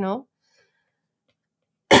prize.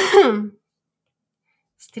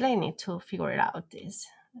 Still, I need to figure it out. This,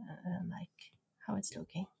 like, how it's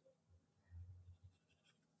looking.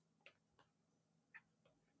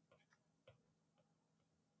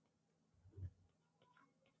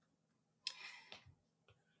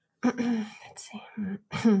 Let's see.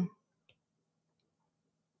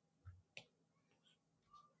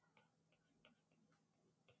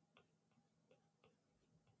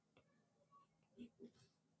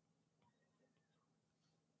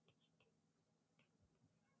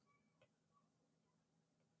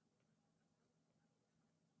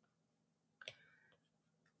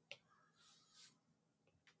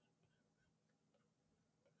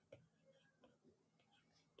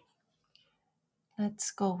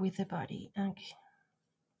 Let's go with the body. Okay.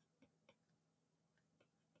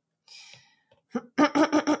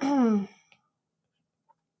 I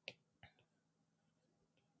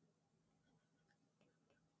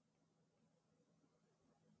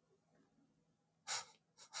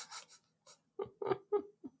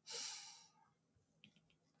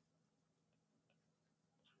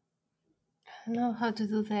don't know how to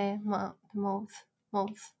do the mouth.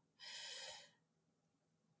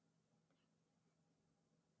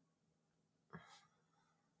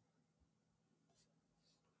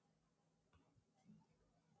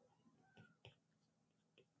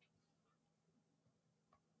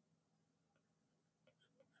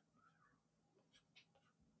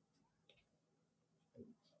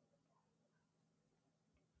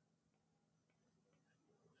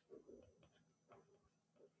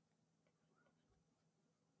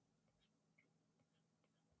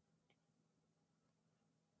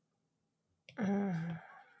 Mm.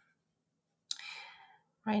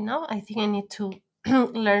 Right now, I think I need to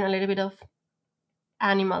learn a little bit of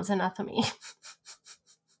animals anatomy.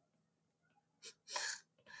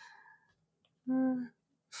 Mm.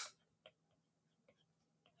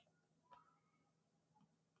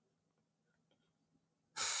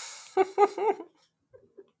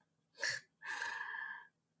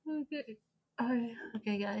 Okay.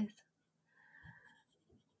 Okay, guys.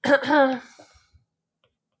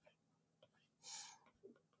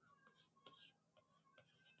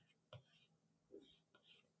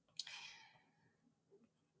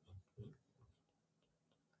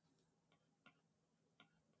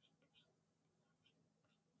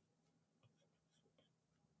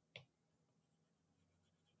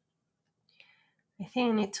 I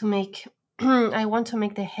think I need to make. I want to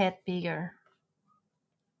make the head bigger.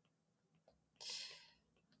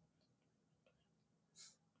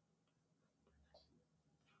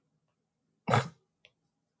 I'm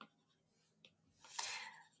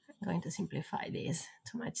going to simplify this.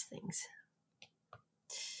 Too much things.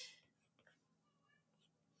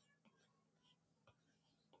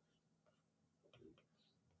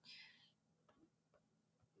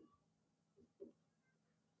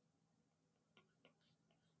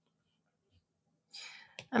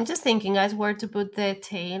 I'm just thinking, guys, where to put the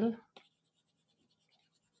tail.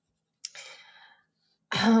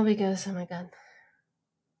 Because, oh my god.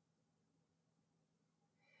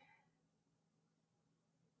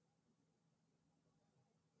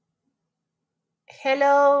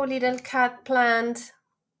 Hello, little cat plant.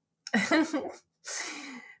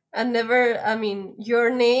 And never, I mean, your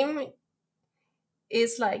name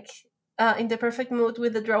is like in the perfect mood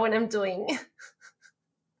with the drawing I'm doing.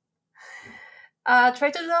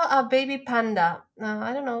 Try to draw a baby panda.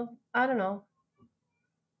 I don't know. I don't know.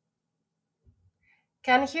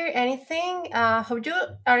 Can't hear anything. Hope you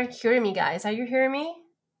are hearing me, guys. Are you hearing me?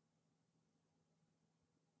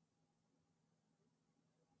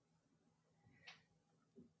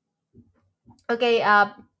 Okay,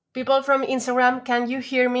 people from Instagram, can you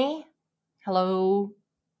hear me? Hello.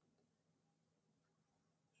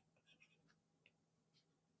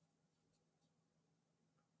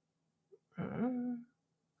 Mm,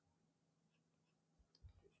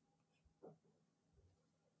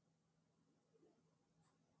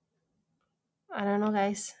 I don't know,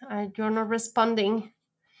 guys. You're not responding.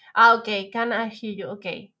 Okay, can I hear you?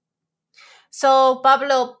 Okay. So,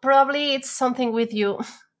 Pablo, probably it's something with you.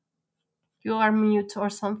 You are mute or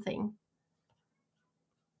something.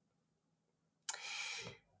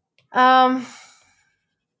 Um,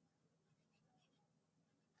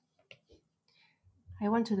 I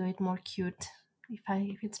want to do it more cute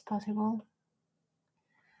if it's possible.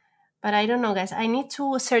 But I don't know, guys. I need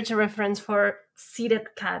to search a reference for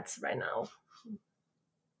seated cats right now.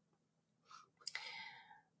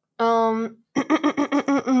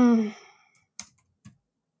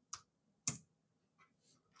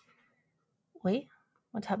 Wait,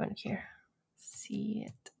 what happened here?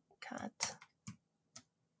 Seated cat.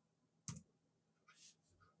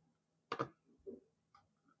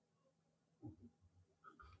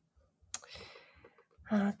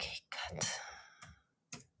 Okay, cat.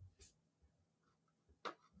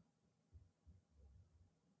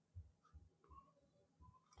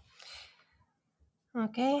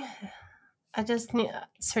 Okay, I just need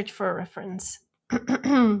search for a reference.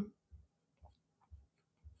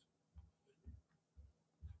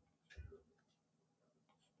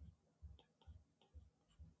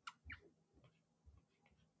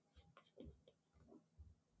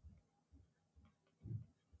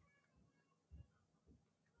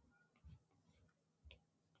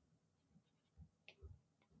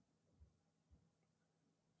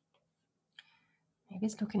 Maybe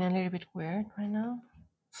it's looking a little bit weird right now.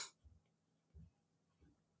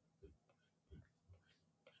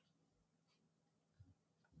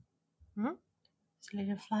 It's a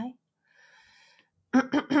little fly. Okay,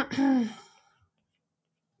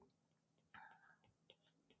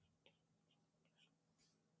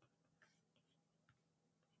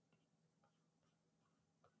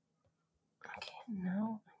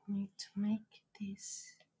 now I need to make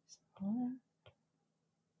this smaller.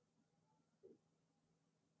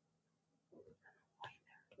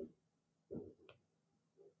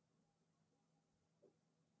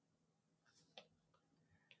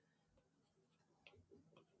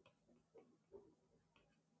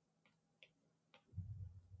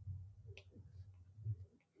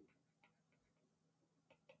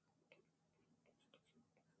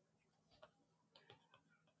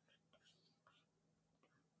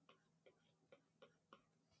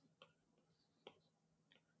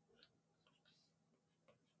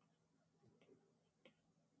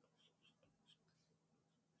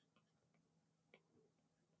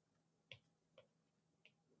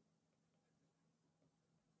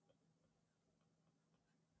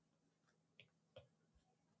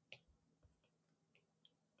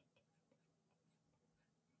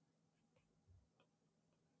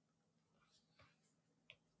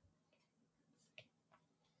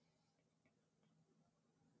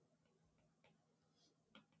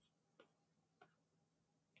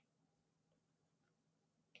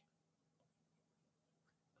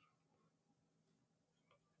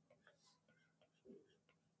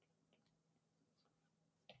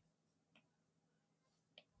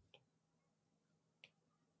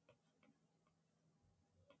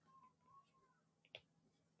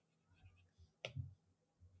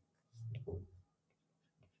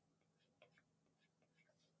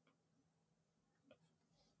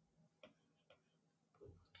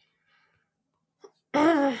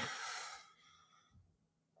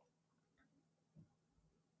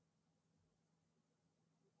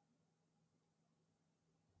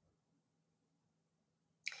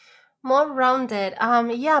 More rounded.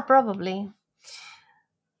 Yeah, probably.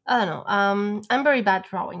 I don't know. I'm very bad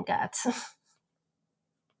drawing cats.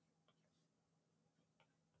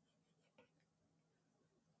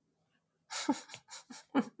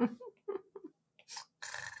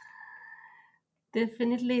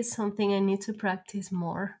 Definitely something I need to practice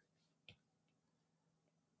more.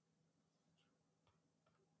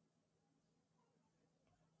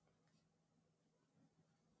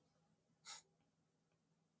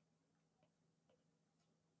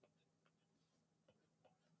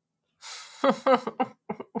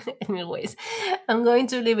 Anyways, I'm going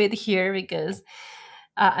to leave it here because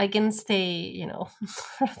I can stay, a lot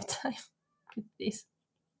of time with this.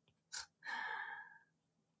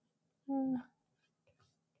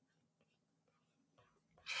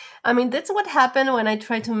 I mean, that's what happened when I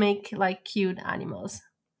try to make like cute animals.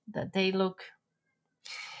 That they look,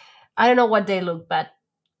 I don't know what they look, but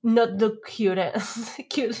not look cute,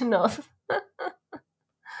 cute enough.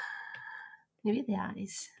 Maybe the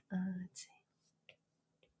eyes. Let's see.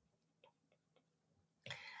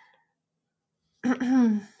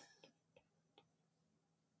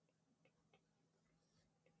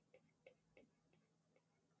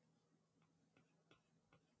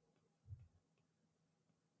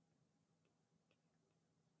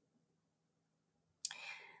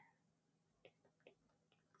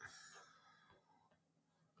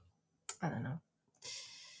 I don't know.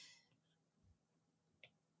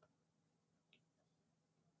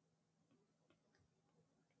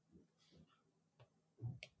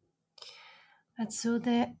 Let's do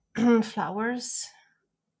the flowers.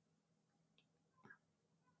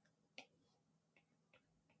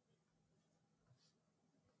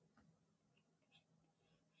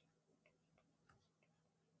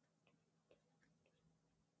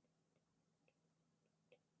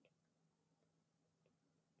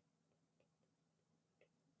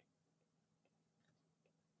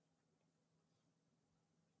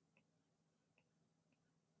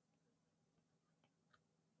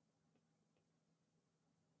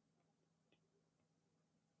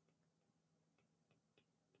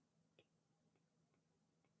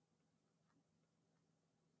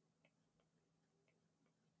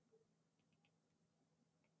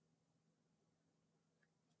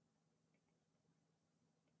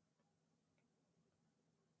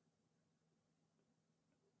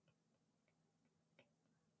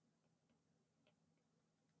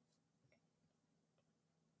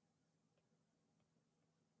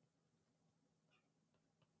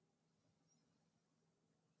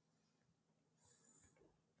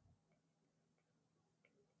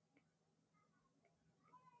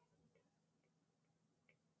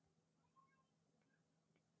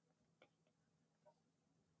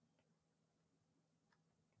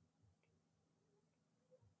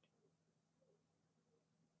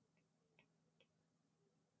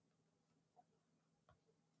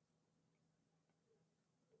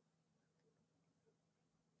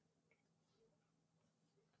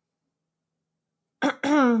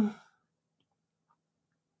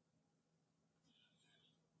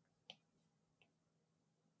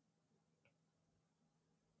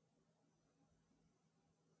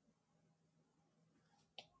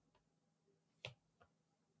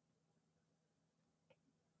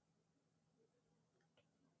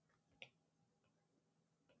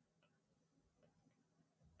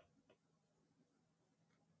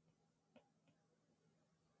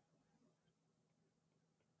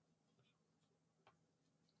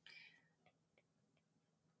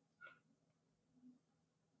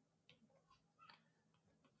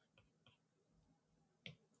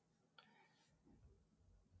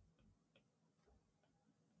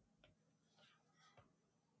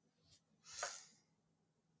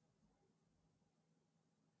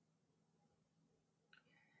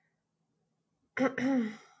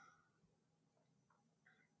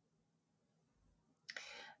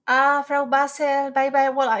 Frau Basel, bye bye.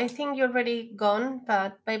 Well, I think you're already gone,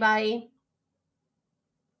 but bye bye.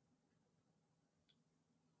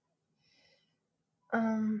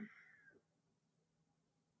 Um,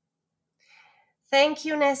 Thank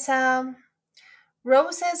you, Nessa.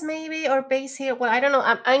 Roses, maybe, or basil. Well, I don't know.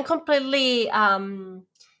 I'm completely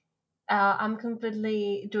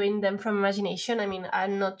doing them from imagination. I mean,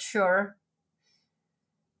 I'm not sure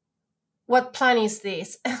what plan is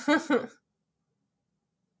this.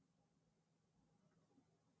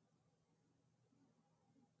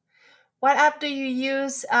 What app do you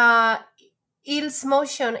use? Il's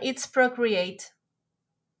Motion. It's Procreate.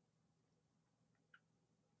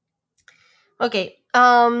 Okay.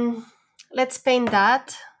 Let's paint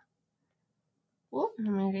that. Oh,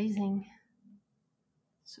 I'm erasing.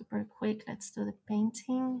 Super quick. Let's do the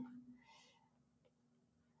painting.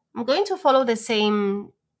 I'm going to follow the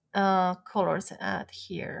same colors at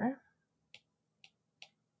here.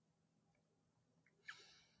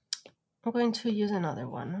 I'm going to use another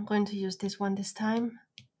one. I'm going to use this one this time.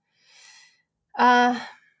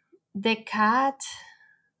 The cat.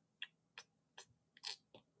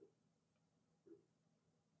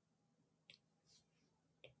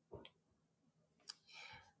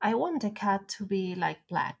 I want the cat to be like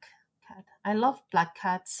black cat. I love black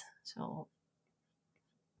cats, so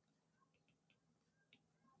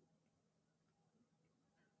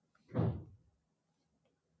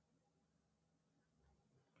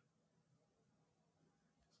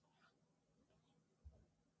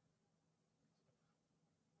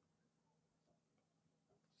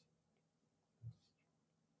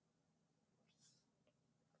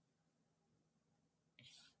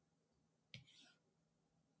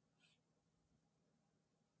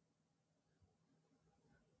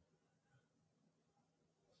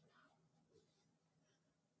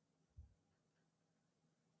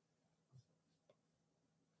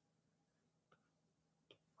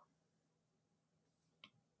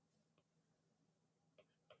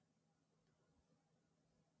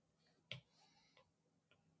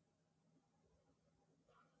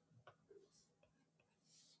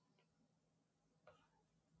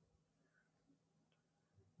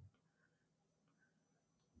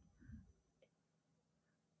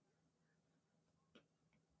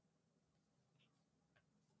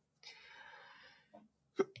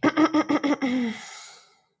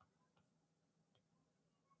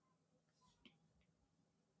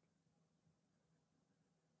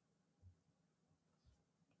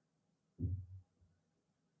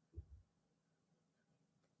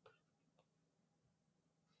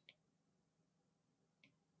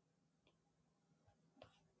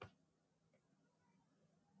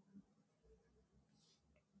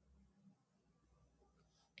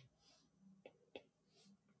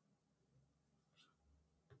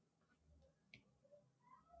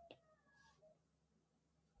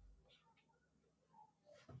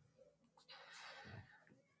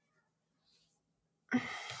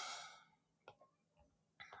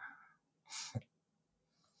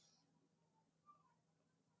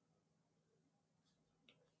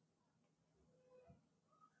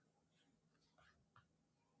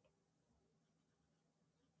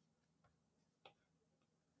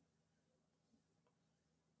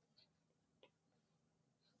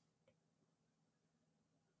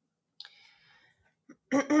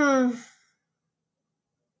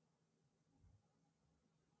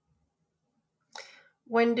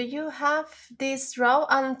When do you have these raw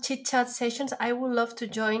and chit chat sessions? I would love to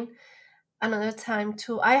join another time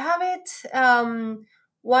too. I have it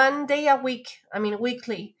one day a week, I mean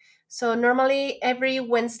weekly. So normally uh, every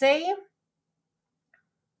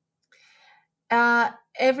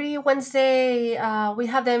Wednesday we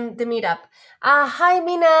have the meetup. Hi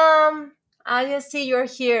Mina, I see you're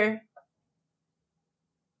here.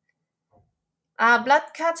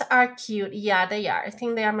 Black cats are cute. Yeah, they are. I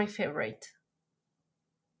think they are my favorite.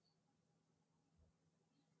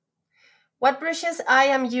 What brushes I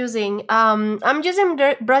am using? I'm using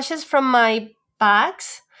brushes from my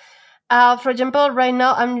bags. For example, right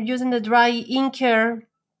now I'm using the dry inker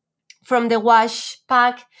from the wash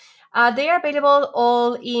pack. They are available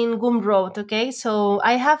all in Gumroad. Okay, so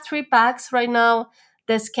I have three packs right now: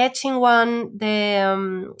 the sketching one,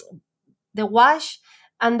 the wash,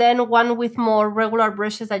 and then one with more regular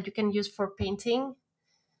brushes that you can use for painting.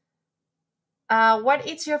 What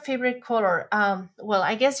is your favorite color? Well,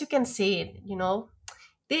 I guess you can see it. You know,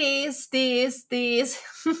 this. It's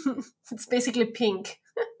basically pink.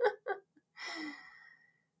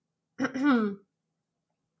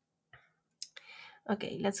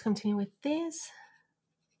 Okay, let's continue with this.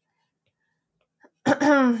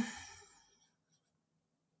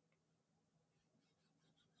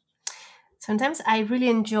 Sometimes I really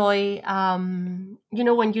enjoy,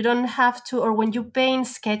 when you don't have to, or when you paint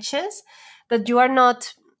sketches, that you are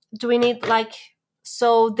not doing it like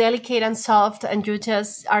so delicate and soft, and you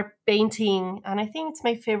just are painting. And I think it's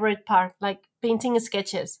my favorite part, like painting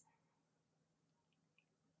sketches.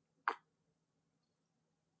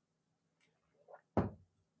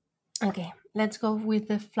 Okay, let's go with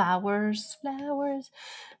the flowers. Flowers.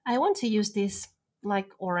 I want to use this like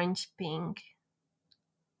orange pink.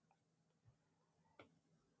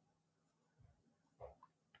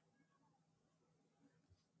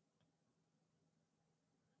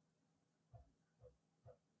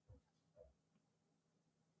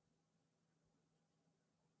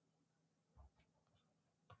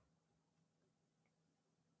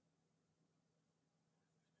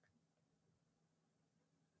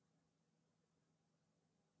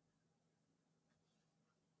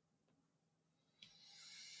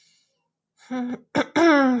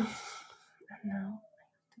 Now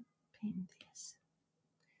paint this.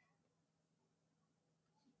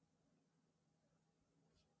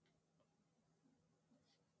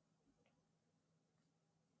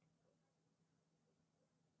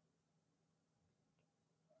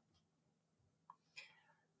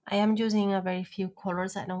 I am using a very few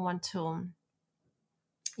colors. I don't want to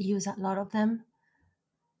use a lot of them.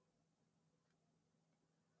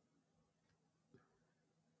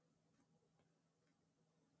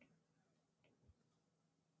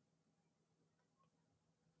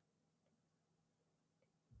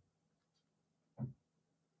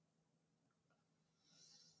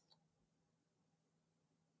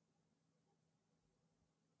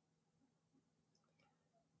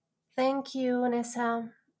 Thank you, Nessa.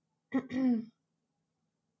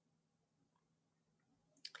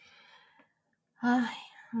 Ay, oh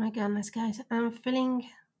my goodness, guys, I'm feeling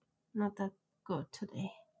not that good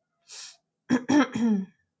today.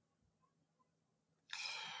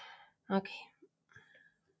 Okay,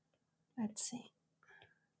 let's see.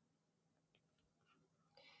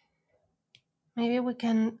 Maybe we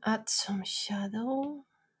can add some shadow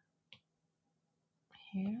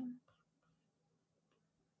here.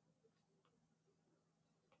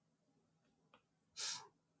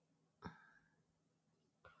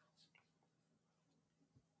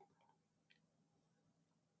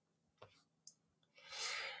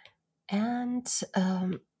 And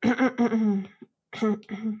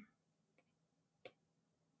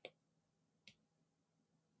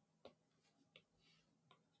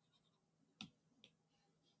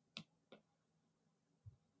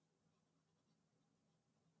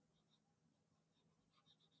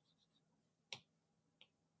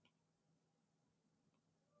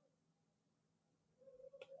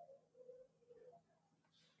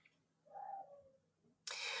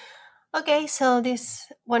okay, so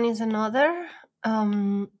this one is another.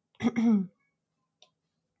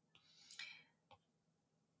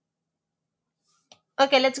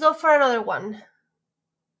 Okay, let's go for another one.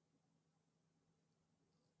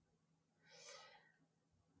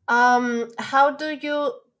 How do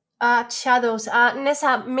you shadows?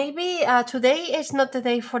 Nessa, maybe today is not the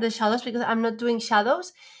day for the shadows because I'm not doing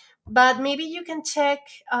shadows, but maybe you can check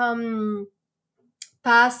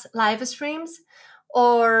past live streams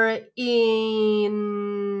or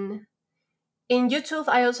In YouTube,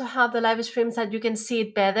 I also have the live streams that you can see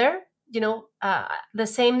it better. The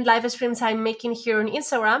same live streams I'm making here on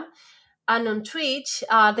Instagram and on Twitch,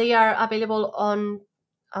 they are available on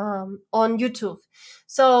YouTube.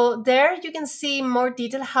 So there you can see more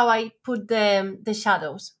detail how I put the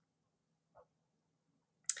shadows.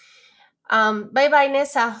 Bye bye,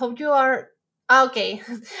 Nessa. Hope you are okay.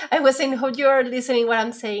 I was saying hope you are listening what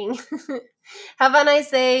I'm saying. Have a nice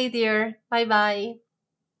day, dear. Bye bye.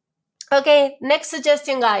 Okay, next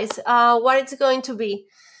suggestion, guys. What it's going to be?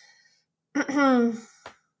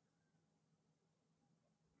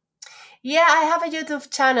 Yeah, I have a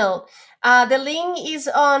YouTube channel. The link is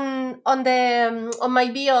on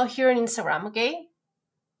my bio here on Instagram. Okay.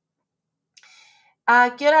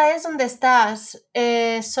 ¿A qué hora es donde estás?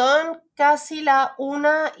 Son casi la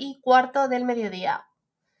 1:15 del mediodía.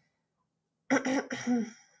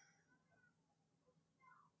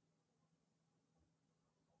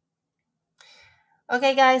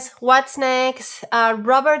 Okay, guys, what's next?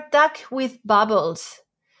 Rubber duck with bubbles.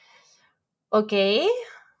 Okay.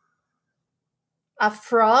 A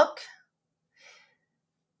frog.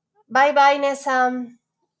 Bye bye, Nessa.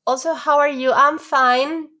 Also, how are you? I'm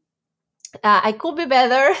fine. I could be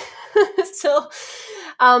better. So,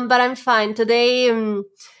 but I'm fine. Today,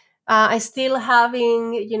 I still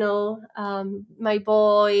having, my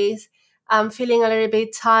voice. I'm feeling a little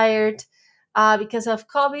bit tired because of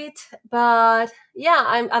COVID. But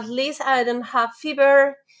yeah, at least I don't have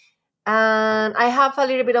fever. And I have a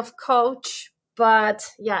little bit of coach. But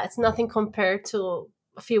yeah, it's nothing compared to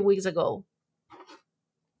a few weeks ago.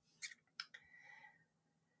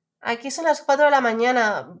 Aquí son las 4 de la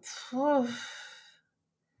mañana. Uf.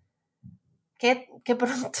 Qué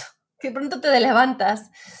pronto, qué pronto te levantas.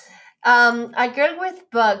 A girl with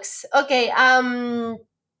bugs. Okay,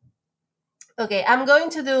 okay, I'm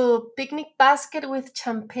going to do picnic basket with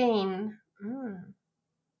champagne.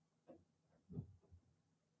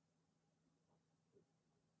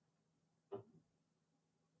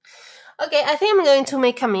 Okay, I think I'm going to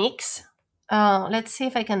make a mix. Let's see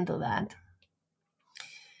if I can do that.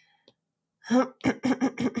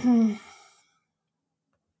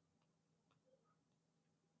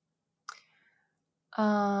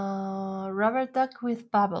 Rubber duck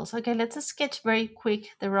with bubbles. Okay, let's sketch very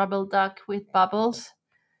quick the rubber duck with bubbles.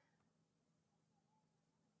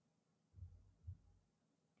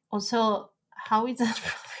 Also, how is that?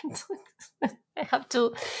 I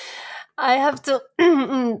have to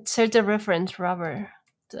search the reference. Rubber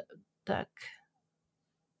duck.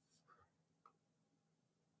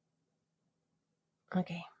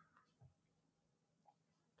 Okay.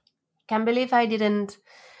 Can't believe I didn't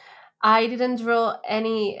draw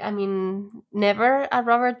any. I mean, never a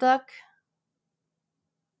rubber duck.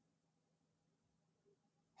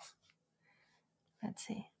 Let's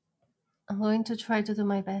see. I'm going to try to do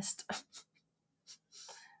my best.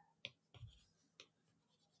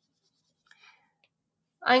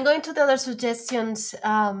 I'm going to the other suggestions.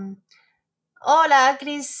 Hola,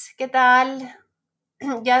 Cris, ¿qué tal?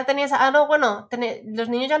 Ya tenías... Ah, no, bueno, los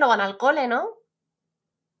niños ya no van al cole, ¿no?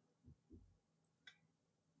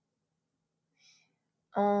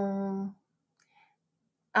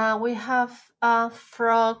 We have a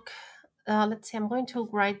frog. Let's see, I'm going to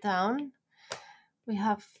write down. We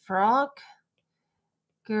have frog,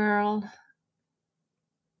 girl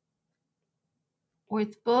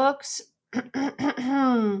with books,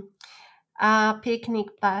 a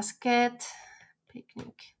picnic basket,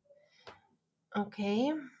 picnic.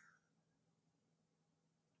 Okay.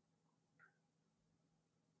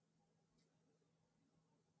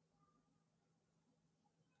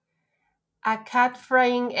 A cat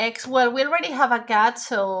frying eggs. Well, we already have a cat,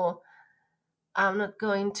 so I'm not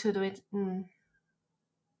going to do it.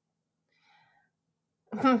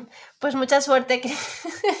 Pues mucha suerte.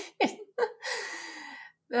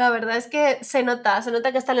 La verdad es que se nota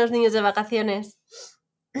que están los niños de vacaciones.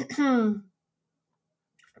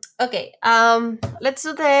 Okay, let's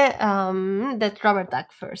do the rubber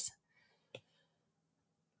duck first.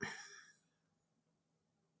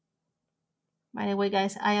 By the way,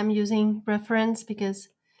 guys, I am using reference because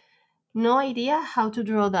no idea how to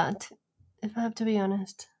draw that, if I have to be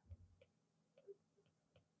honest.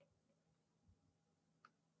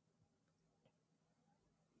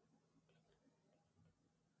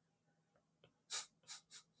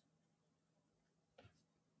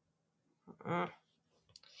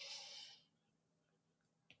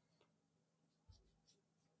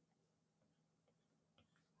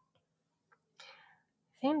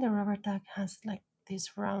 I think the rubber duck has like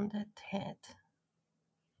this rounded head.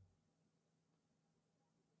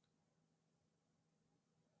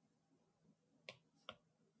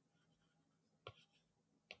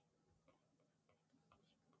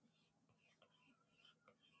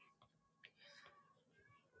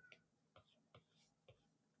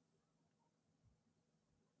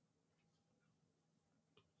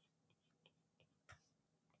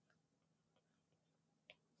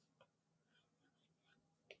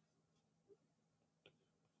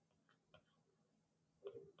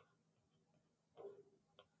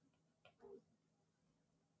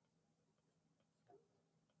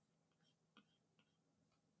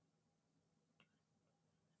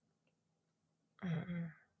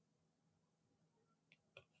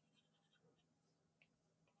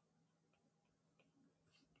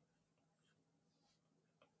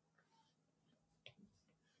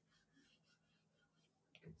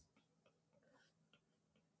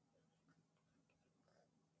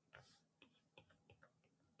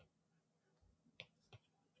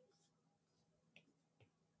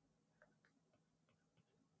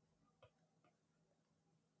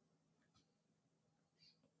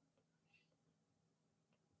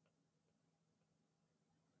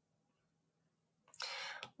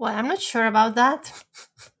 Well, I'm not sure about that.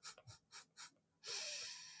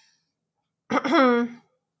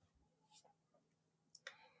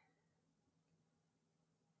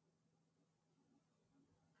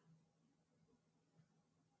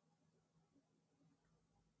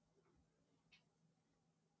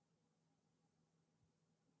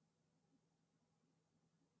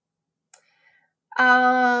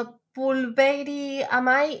 uh, Pulveri, am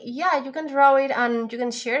I? Yeah, you can draw it and you can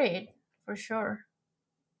share it for sure.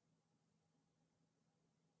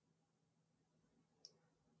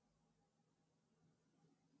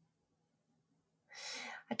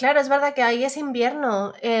 Claro, es verdad que ahí es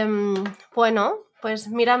invierno. Bueno, pues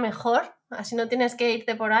mira mejor, así no tienes que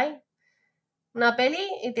irte por ahí. Una peli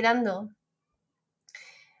y tirando.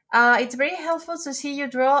 It's very helpful to see you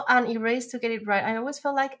draw and erase to get it right. I always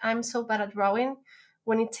feel like I'm so bad at drawing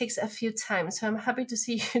when it takes a few times, so I'm happy to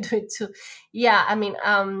see you do it too. Yeah, I mean,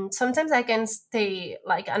 sometimes I can stay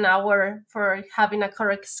like an hour for having a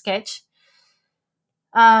correct sketch.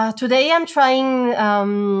 Today I'm trying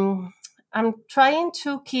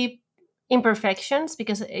to keep imperfections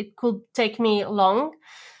because it could take me long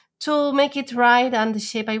to make it right and the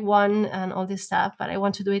shape I want and all this stuff, but I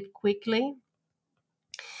want to do it quickly.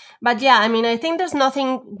 But yeah, I mean, I think there's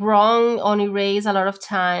nothing wrong on erase a lot of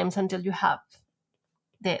times until you have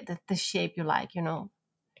the shape you like, you know.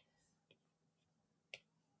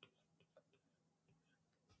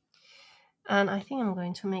 And I think I'm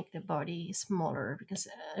going to make the body smaller because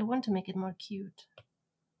I want to make it more cute.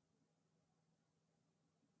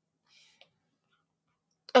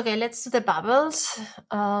 Okay, let's do the bubbles.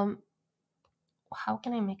 How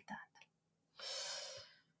can I make that?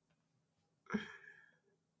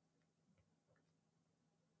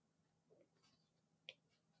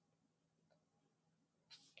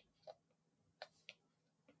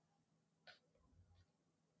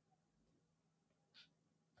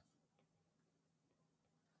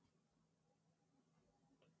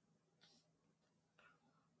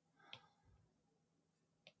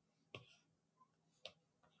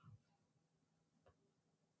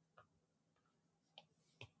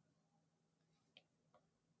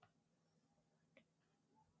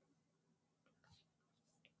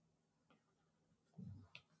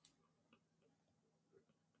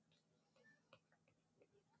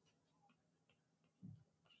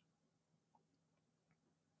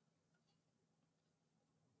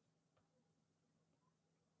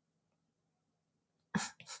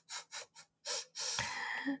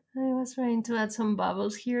 I was trying to add some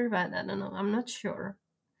bubbles here, but I don't know. I'm not sure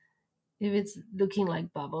if it's looking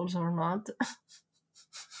like bubbles or not.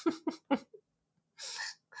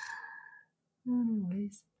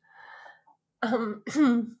 Anyways.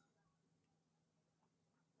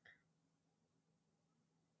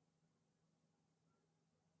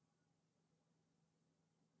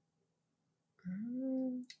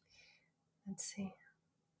 Let's see.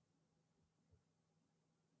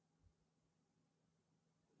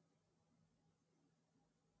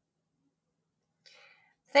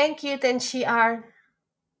 Thank you, Tenchi R.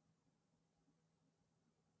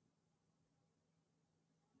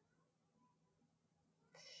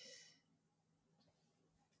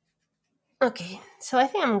 Okay, so I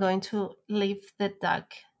think I'm going to leave the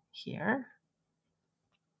duck here.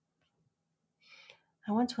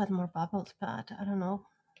 I want to add more bubbles, but I don't know.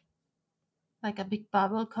 Like a big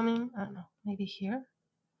bubble coming, I don't know, maybe here.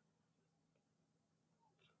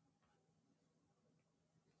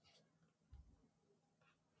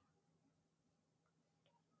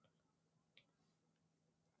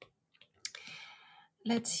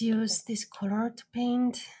 Let's use this color to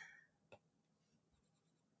paint.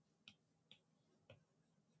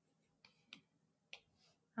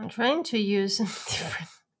 I'm trying to use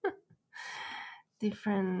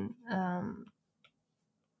different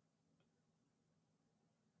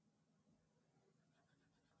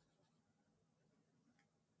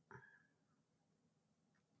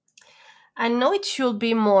I know it should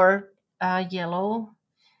be more yellow,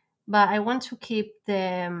 but I want to keep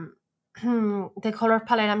the the color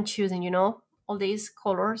palette I'm choosing, you know, all these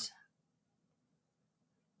colors.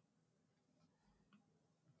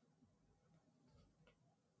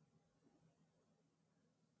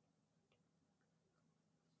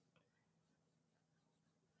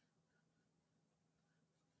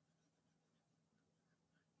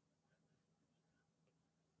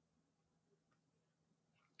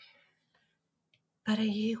 but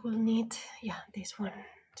I will need, yeah, this one.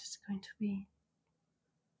 It's going to be.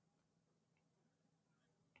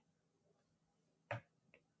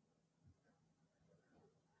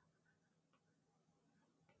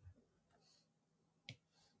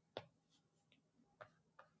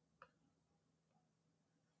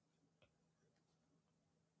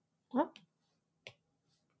 Oh.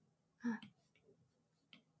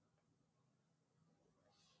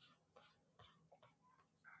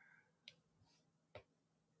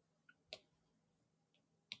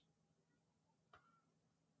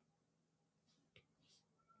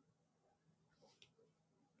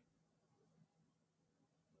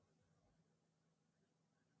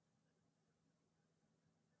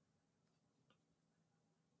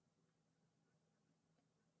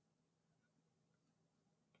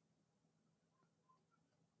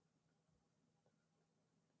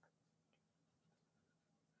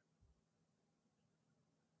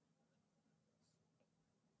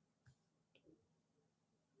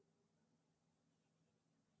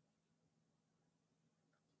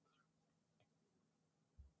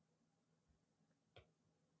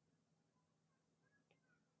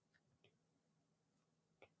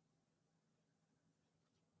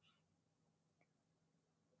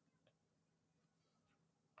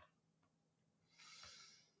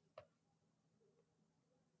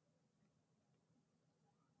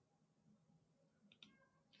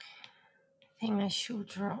 I think I should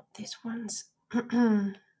draw these ones.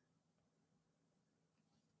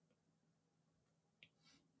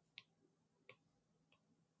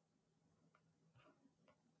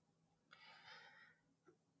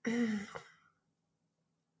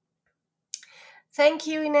 Thank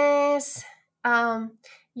you, Ines.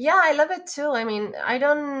 Yeah, I love it too. I mean, I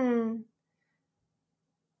don't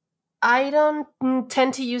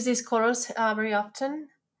tend to use these colors very often.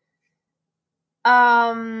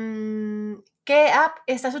 ¿Qué app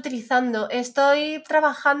estás utilizando? Estoy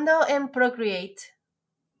trabajando en Procreate.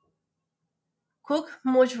 Cook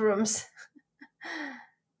mushrooms.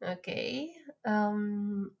 Okay.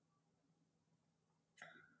 Can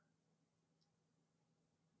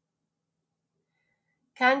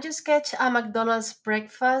you sketch a McDonald's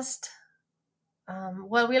breakfast?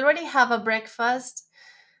 Well, we already have a breakfast.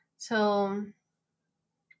 So,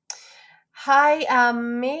 hi,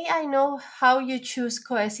 may I know how you choose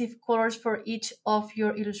cohesive colors for each of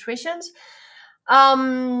your illustrations?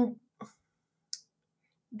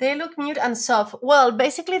 They look mute and soft. Well,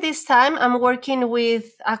 basically this time I'm working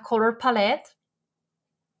with a color palette.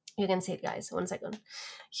 You can see it, guys. 1 second.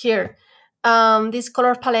 Here, this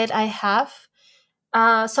color palette I have.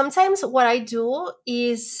 Sometimes what I do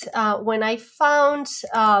is when I found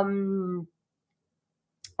a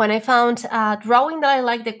drawing that I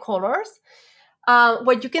like the colors,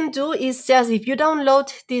 what you can do is just, if you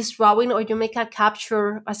download this drawing or you make a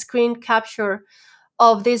screen capture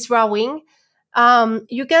of this drawing,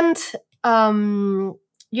 you can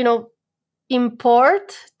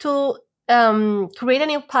import to create a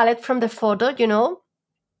new palette from the photo.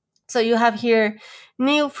 So you have here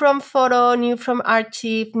new from photo, new from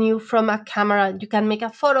archive, new from a camera. You can make a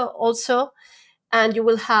photo also, and you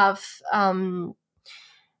will have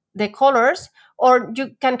the colors, or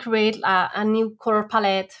you can create a new color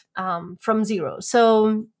palette from zero.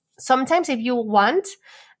 So sometimes if you want,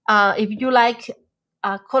 if you like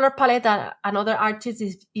a color palette that another artist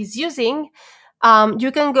is using,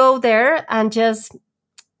 you can go there and just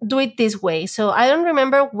do it this way. So I don't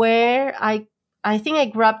remember where I think I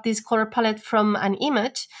grabbed this color palette from an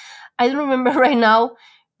image. I don't remember right now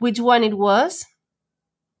which one it was.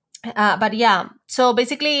 But yeah, so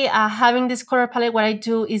basically having this color palette, what I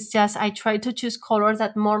do is just I try to choose colors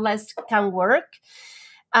that more or less can work.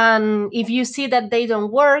 And if you see that they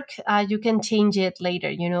don't work, you can change it later.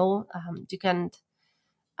 You can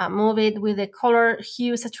move it with the color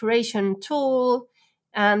hue saturation tool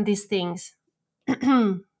and these things.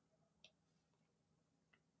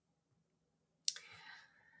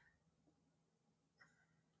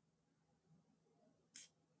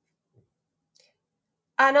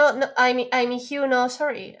 No, I mean, Hugh. No,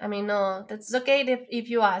 sorry. I mean, no, that's okay if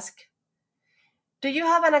you ask. Do you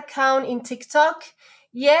have an account in TikTok?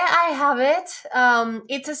 Yeah, I have it.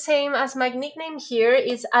 It's the same as my nickname here.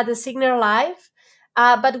 It's at the Signal Live,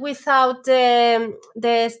 but without the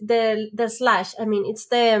slash. I mean, it's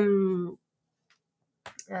the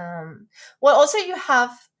well. Also, you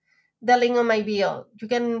have the link on my bio. You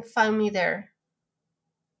can find me there.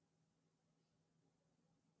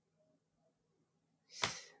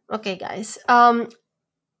 Okay, guys. I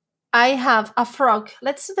have a frog.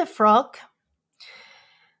 Let's do the frog.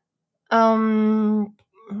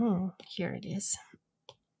 Here it is.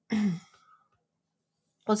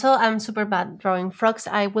 Also, I'm super bad drawing frogs.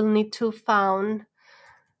 I will need to find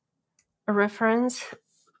a reference.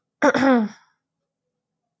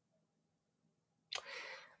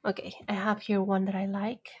 Okay, I have here one that I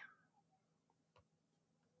like.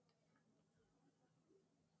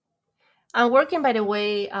 I'm working, by the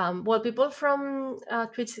way, well, people from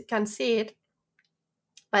Twitch can see it,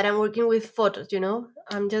 but I'm working with photos,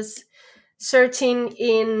 I'm just searching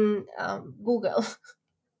in Google.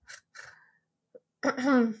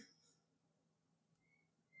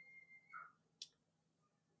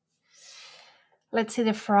 Let's see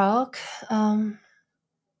the frog.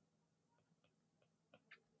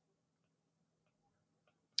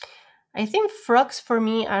 I think frogs for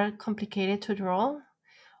me are complicated to draw.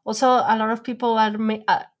 Also, a lot of people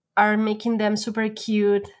are making them super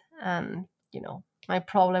cute, and my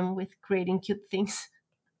problem with creating cute things.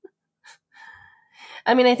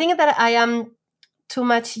 I mean, I think that I am too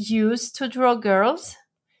much used to draw girls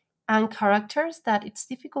and characters that it's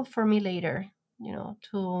difficult for me later,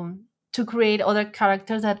 to create other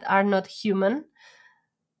characters that are not human.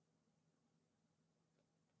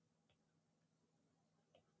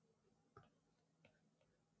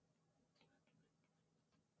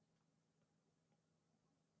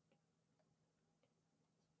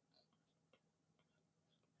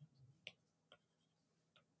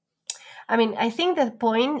 I mean, I think the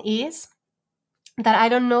point is that I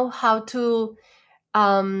don't know how to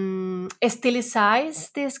stylize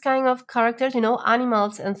this kind of characters,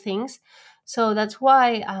 animals and things. So that's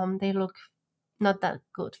why they look not that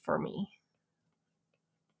good for me.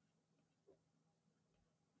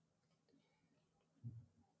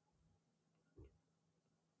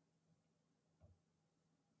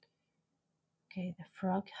 Okay, the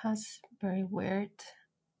frog has very weird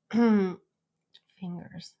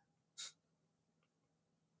fingers.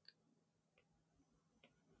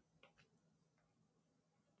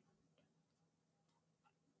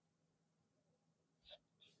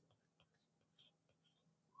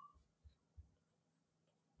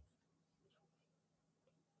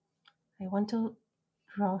 I want to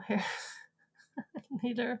draw her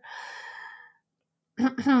later.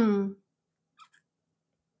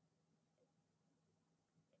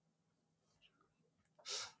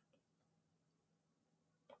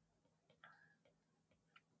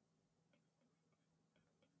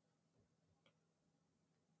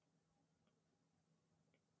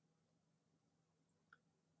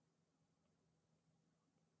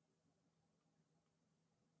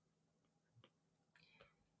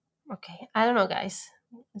 Okay, I don't know, guys.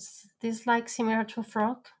 Is this like similar to a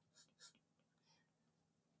frog?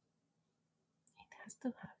 It has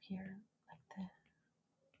to have here like the.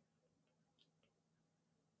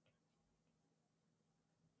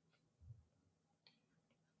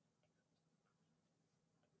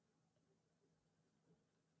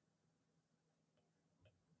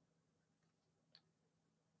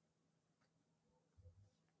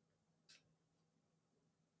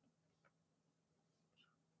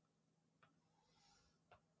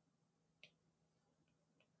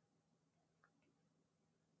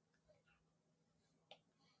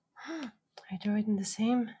 I drew it in the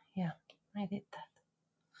same. Yeah, I did that.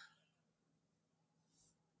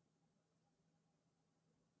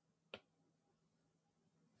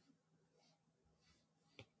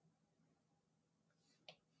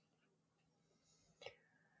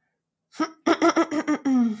 I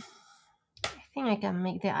think I can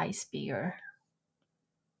make the eyes bigger.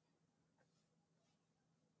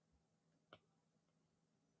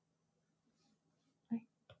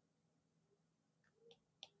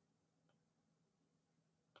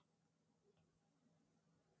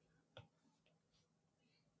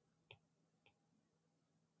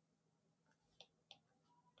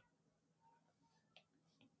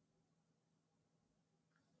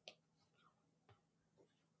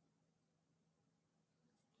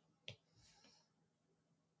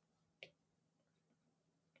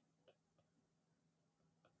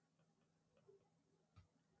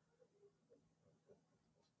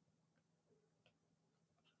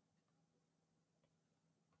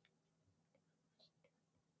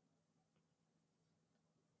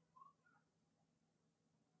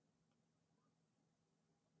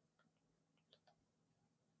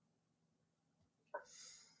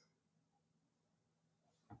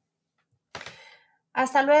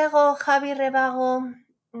 Hasta luego, Javi Rebago.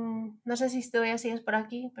 No sé si todavía sigues por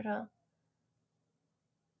aquí, pero.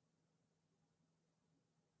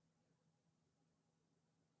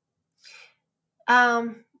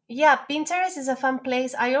 Yeah, Pinterest is a fun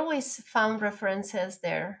place. I always found references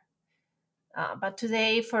there. But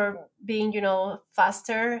today, for being,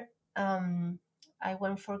 faster, I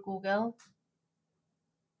went for Google.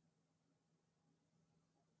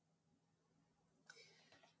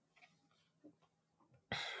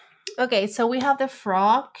 Okay, so we have the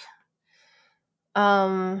frog.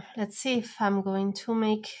 Let's see if I'm going to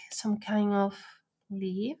make some kind of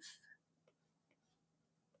leaf.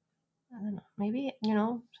 I don't know, maybe,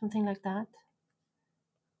 something like that.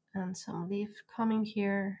 And some leaf coming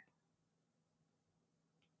here.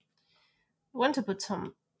 I want to put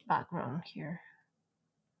some background here.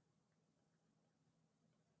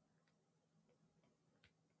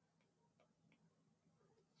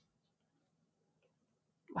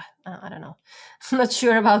 Well, I don't know. I'm not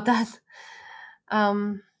sure about that.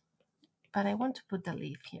 But I want to put the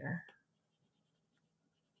leaf here.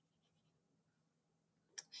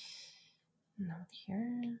 Not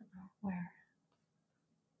here. Where?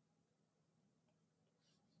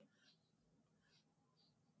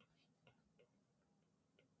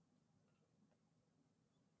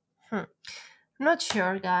 I'm not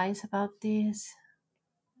sure, guys, about this.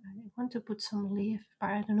 I want to put some leaf,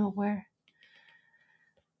 but I don't know where.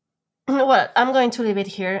 Well, I'm going to leave it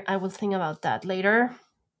here. I will think about that later.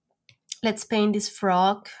 Let's paint this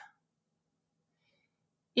frog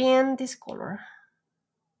in this color.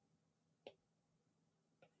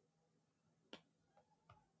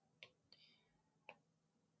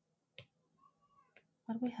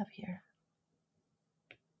 What do we have here?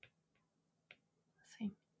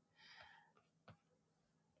 Thing.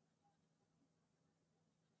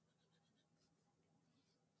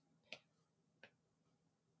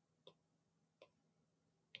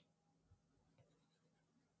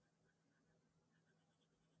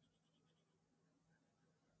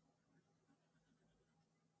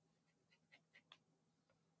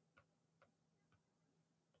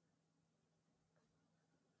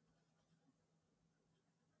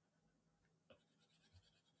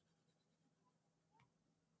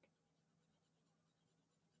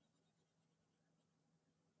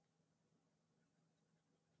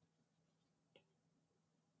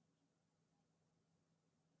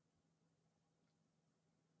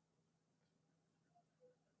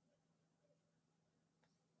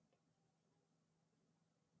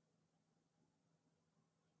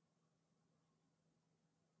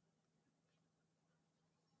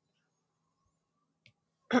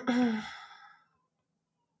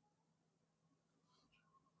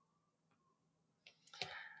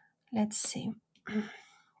 Let's see.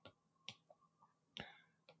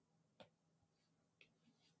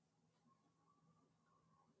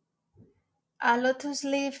 A lotus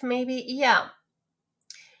leaf, maybe. Yeah.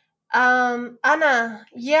 Anna.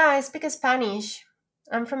 Yeah, I speak Spanish.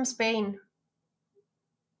 I'm from Spain.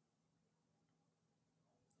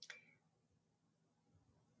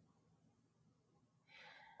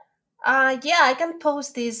 Yeah, I can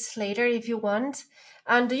post this later if you want.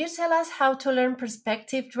 And do you tell us how to learn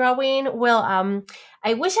perspective drawing? Well,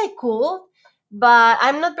 I wish I could, but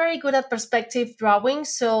I'm not very good at perspective drawing.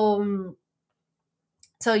 So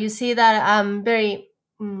you see that I'm very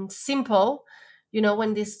simple,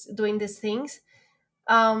 when doing these things.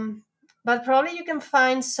 Um, but probably you can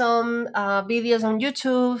find some videos on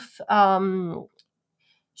YouTube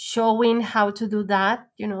showing how to do that.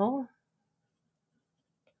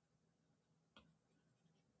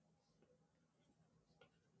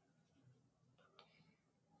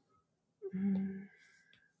 Mm.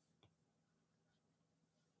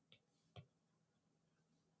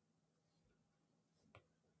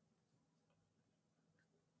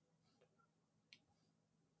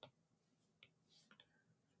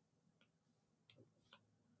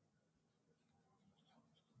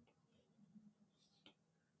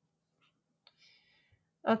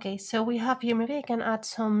 Okay, so we have here, maybe I can add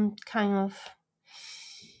some kind of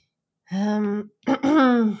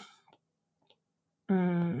mm,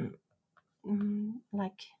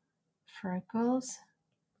 like freckles.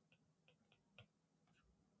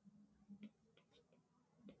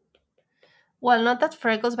 Well, not that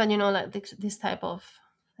freckles, but like this type of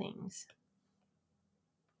things.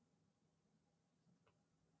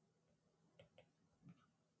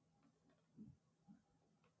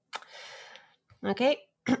 Okay.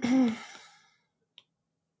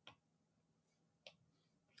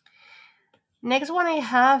 Next one I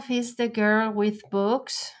have is the girl with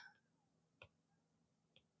books.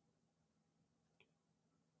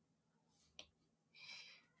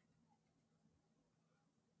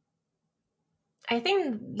 I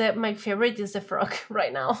think that my favorite is the frog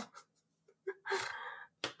right now.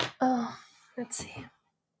 Oh, let's see.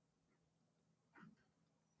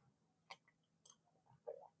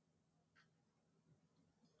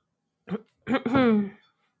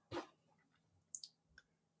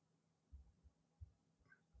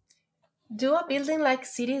 Do a building like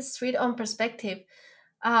city street on perspective.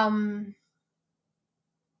 Um,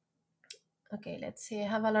 Okay, let's see. I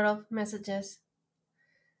have a lot of messages.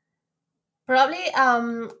 Probably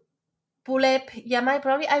Pulep, yeah,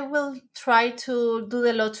 probably I will try to do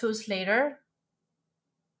the Lotus later.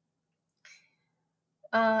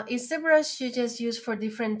 Is the brush you just use for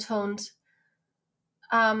different tones?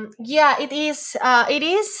 Yeah, it is. It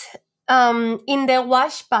is in the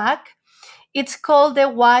wash pack. It's called the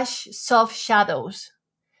Wash Soft Shadows.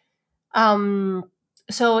 Um,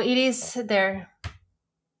 so it is there.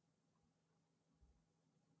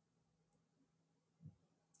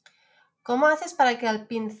 ¿Cómo haces para que el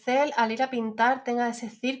pincel al ir a pintar tenga ese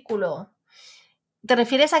círculo? ¿Te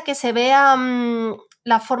refieres a que se vea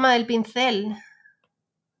la forma del pincel?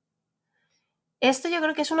 Esto yo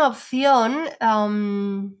creo que es una opción.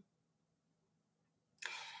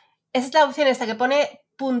 Es la opción esta que pone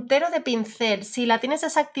puntero de pincel. Si la tienes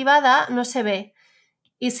desactivada, no se ve.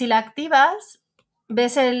 Y si la activas,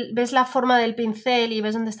 ves la forma del pincel y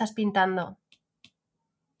ves dónde estás pintando.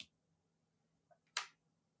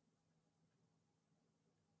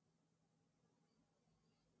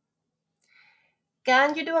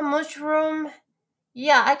 Can you do a mushroom?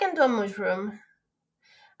 Yeah, I can do a mushroom.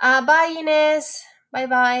 Bye, Ines.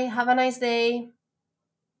 Bye-bye. Have a nice day.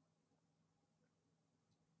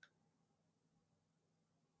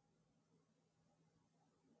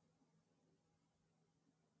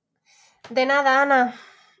 De nada, Ana.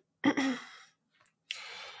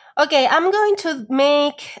 Okay, I'm going to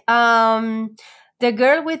make the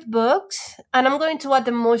girl with books, and I'm going to add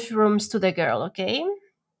the mushrooms to the girl, okay?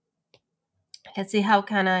 Let's see, how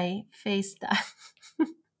can I face that?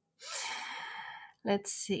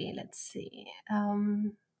 Let's see.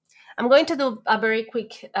 I'm going to do a very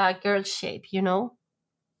quick girl shape, you know?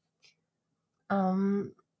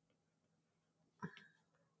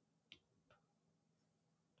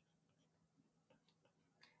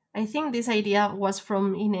 I think this idea was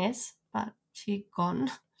from Ines, but she's gone.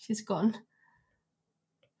 She's gone.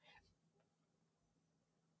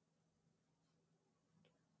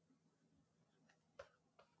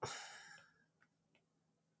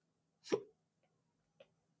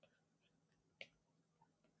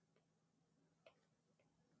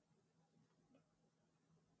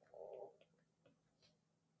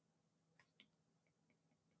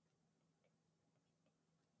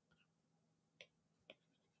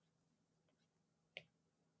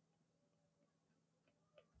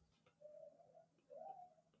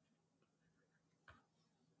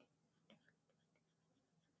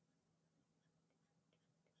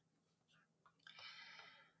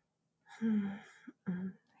 I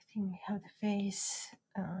think we have the face.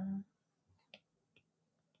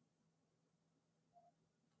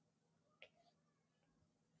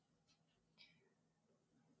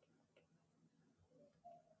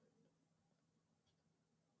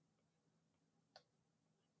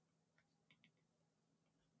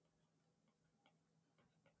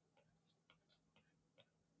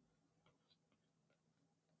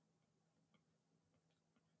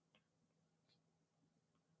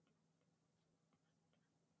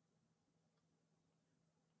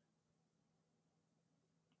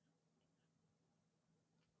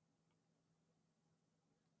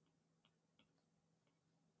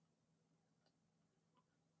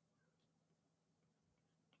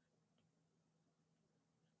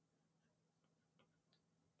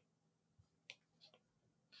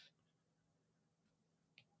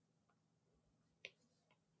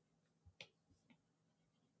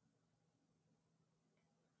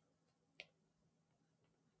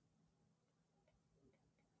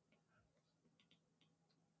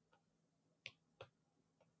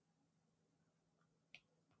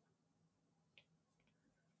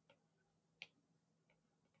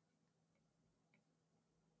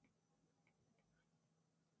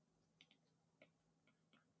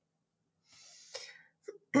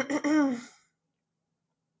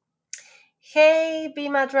 Hey,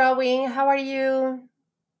 Bima Drawing, how are you?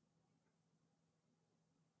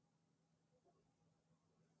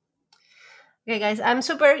 Okay, guys, I'm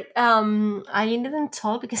super. I didn't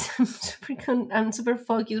talk because I'm super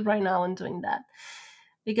focused right now on doing that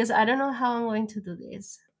because I don't know how I'm going to do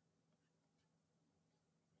this.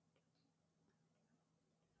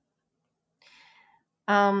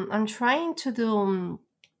 I'm trying to do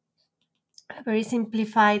a very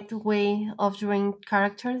simplified way of drawing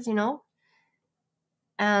characters, you know,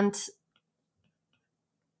 and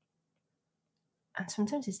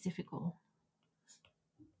sometimes it's difficult.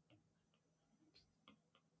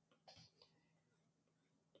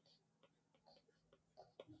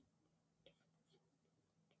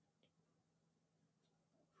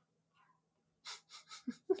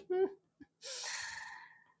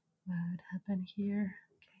 What happened here?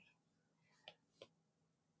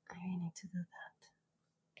 Maybe I need to do that.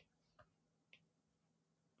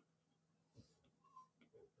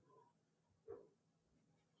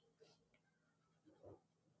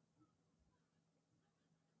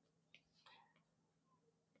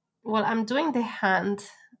 Well, I'm doing the hand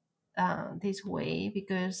this way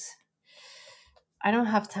because I don't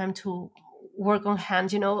have time to work on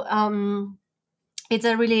hand. It's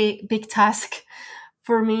a really big task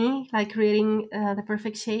for me, like creating the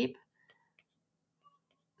perfect shape.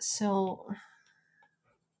 So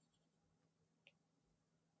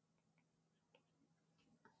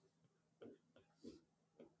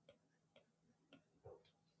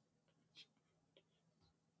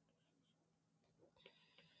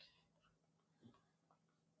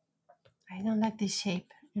I don't like this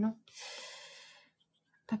shape, you know.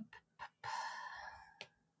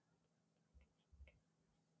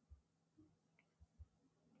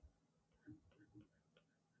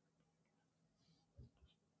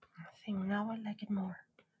 I think now I like it more.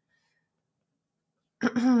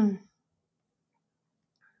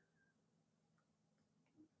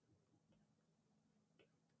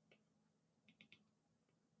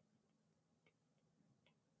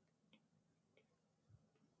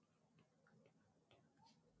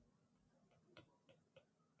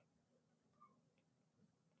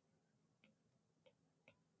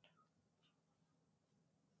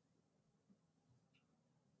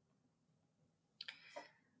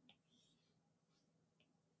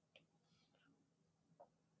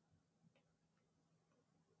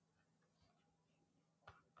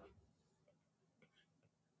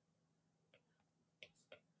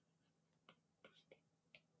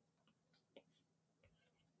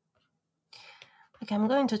 Okay, I'm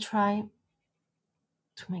going to try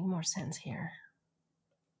to make more sense here.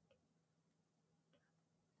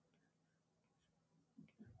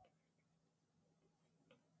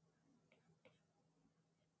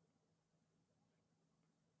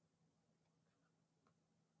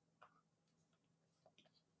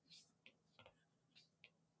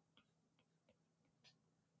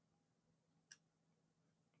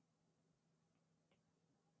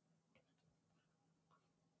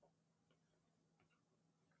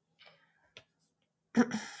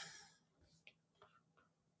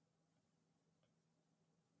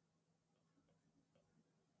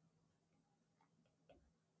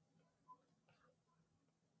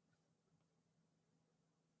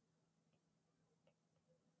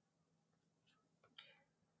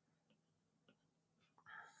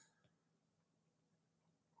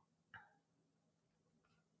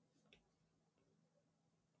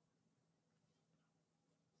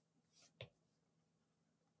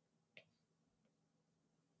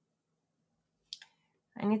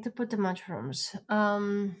 I need to put the mushrooms.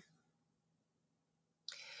 For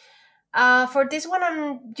this one,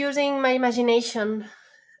 I'm using my imagination.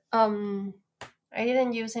 I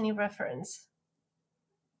didn't use any reference.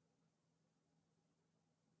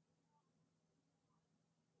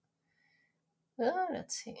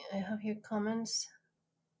 Let's see. I have here comments.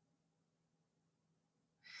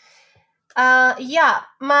 Yeah,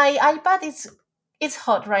 my iPad is it's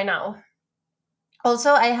hot right now.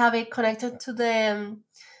 Also, I have it connected to the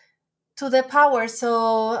power,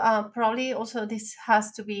 so probably also this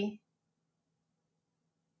has to be.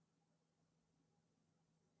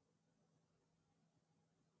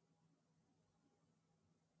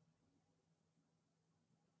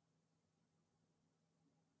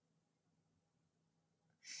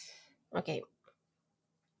 Okay.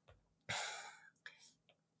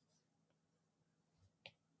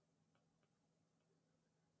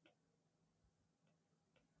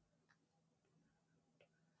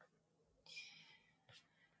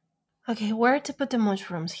 Okay, where to put the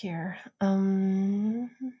mushrooms here?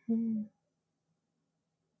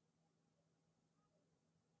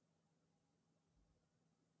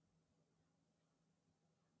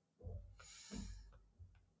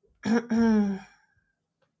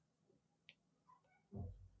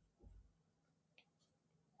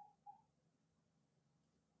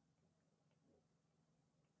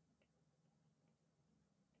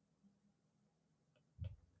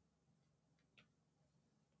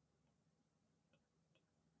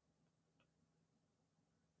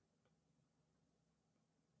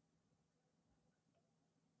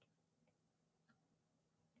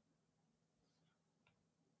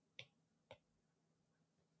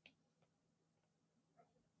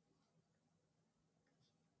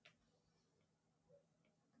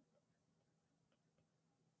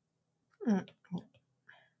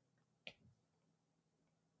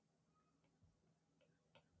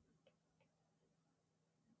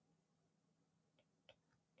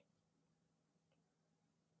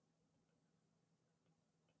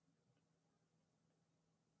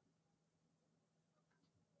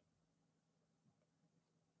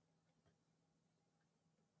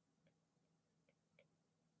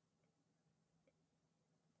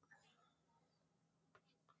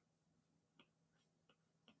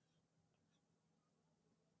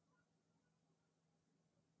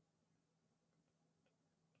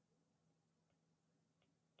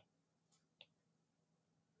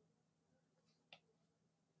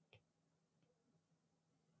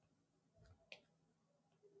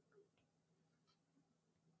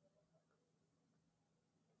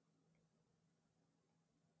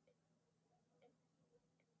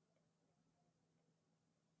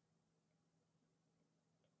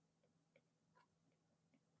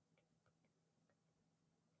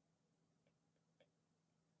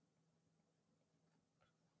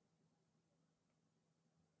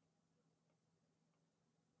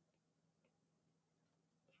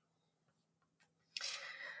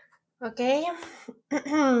 Okay.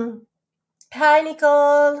 Hi,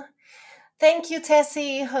 Nicole. Thank you,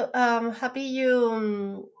 Tessie. Happy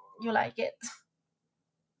you like it.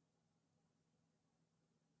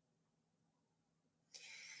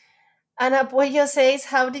 And Apoyo says,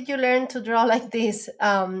 "How did you learn to draw like this?"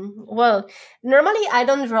 Well, normally I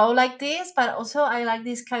don't draw like this, but also I like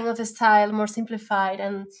this kind of style, more simplified,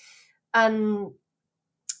 and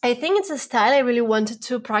I think it's a style I really wanted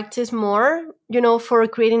to practice more. For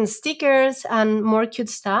creating stickers and more cute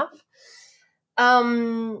stuff.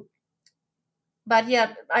 Um, but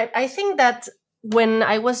yeah, I think that when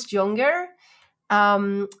I was younger,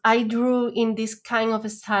 I drew in this kind of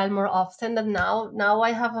style more often than now. Now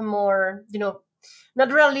I have a more,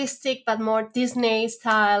 not realistic, but more Disney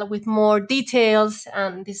style with more details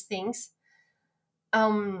and these things.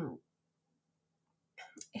 Um,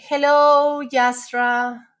 Hello,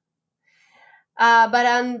 Yasra. But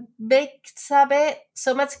Beksabe,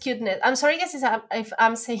 so much cuteness. I'm sorry, guys, if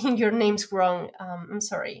I'm saying your names wrong. I'm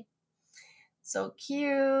sorry. So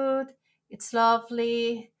cute. It's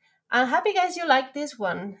lovely. I'm happy, guys, you like this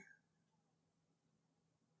one.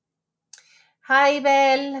 Hi,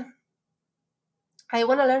 Belle. I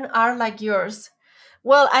want to learn art like yours.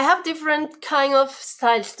 Well, I have different kind of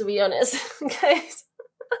styles, to be honest, guys.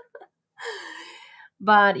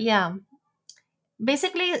 But yeah,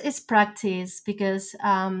 basically it's practice because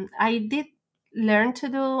I did learn to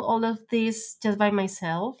do all of this just by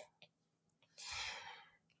myself.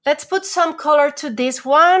 Let's put some color to this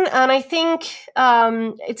one, and I think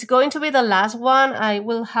it's going to be the last one. I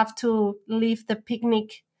will have to leave the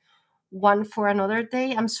picnic one for another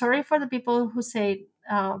day. I'm sorry for the people who say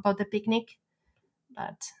about the picnic,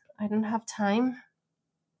 but I don't have time.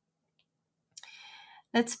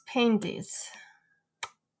 Let's paint this.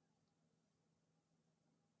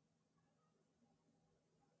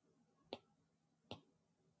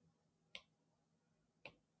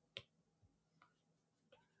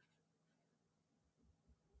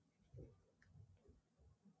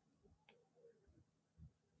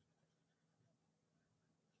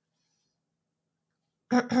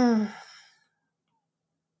 I'm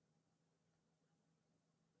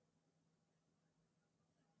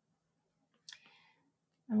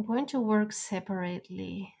going to work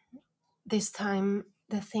separately this time,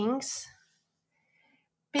 the things.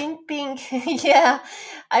 Pink, pink. Yeah,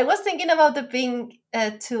 I was thinking about the pink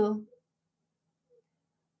too.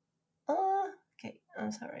 Oh, okay,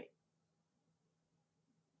 I'm sorry.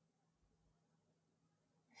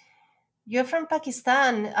 You're from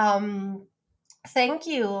Pakistan. Thank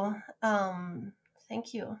you.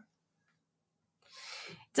 Thank you.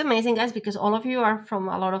 It's amazing, guys, because all of you are from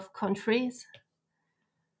a lot of countries.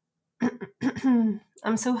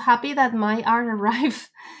 I'm so happy that my art arrived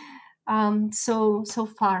so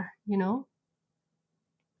far.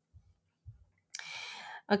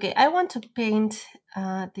 Okay, I want to paint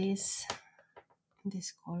this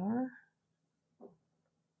color.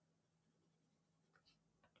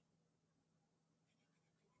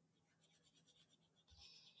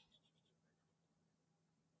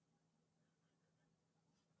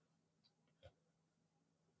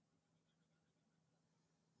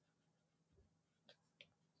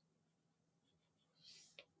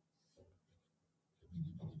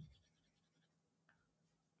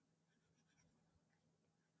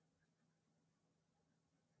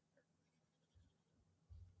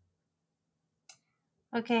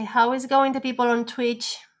 Okay, how is going the people on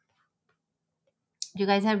Twitch? You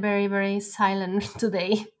guys are very, very silent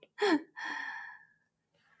today.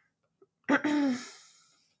 I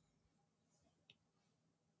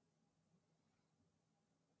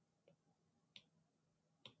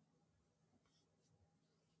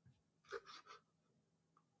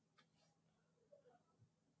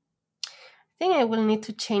think I will need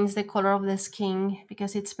to change the color of the skin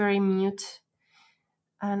because it's very mute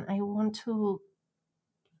and I want to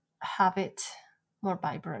have it more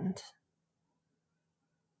vibrant.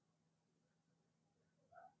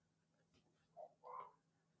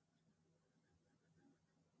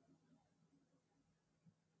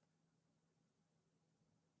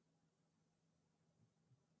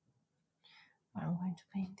 I'm going to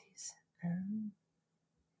paint this.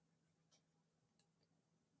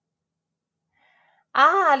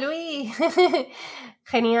 Ah, Luis.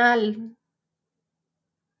 Genial.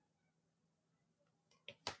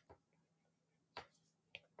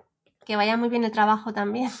 Que vaya muy bien el trabajo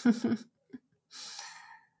también.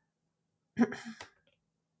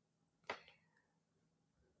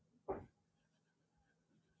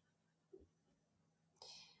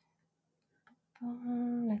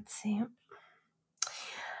 Let's see.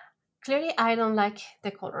 Clearly, I don't like the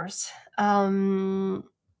colors.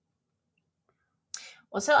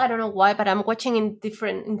 Also, I don't know why, but I'm watching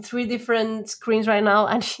in three different screens right now,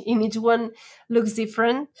 and in each one looks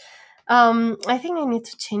different. I think I need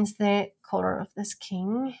to change the color of the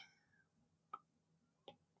skin.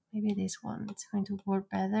 Maybe this one, it's going to work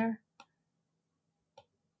better.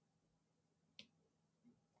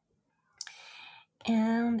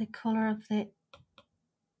 And the color of the...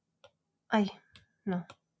 no.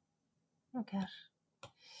 Okay.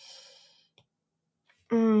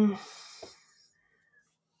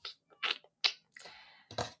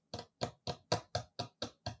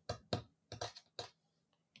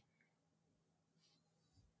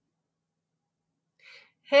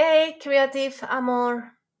 Hey, creative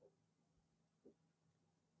amor.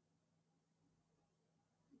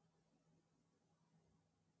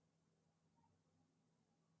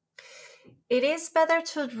 It is better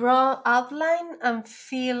to draw outline and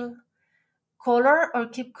fill color or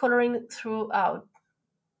keep coloring throughout.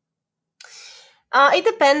 It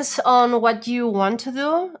depends on what you want to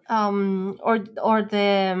do, or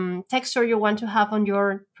the texture you want to have on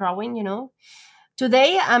your drawing. You know,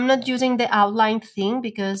 today I'm not using the outline thing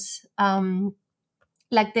because,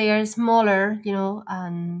 like, they are smaller. You know,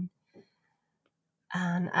 and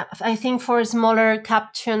I think for smaller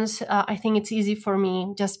captions, I think it's easy for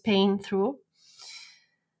me just paint through.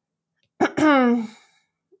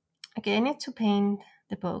 Okay, I need to paint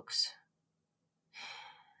the box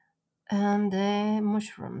and the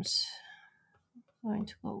mushrooms. I'm going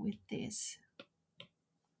to go with this.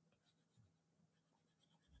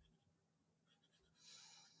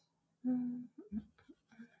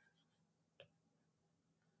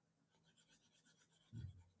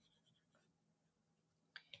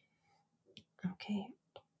 Okay.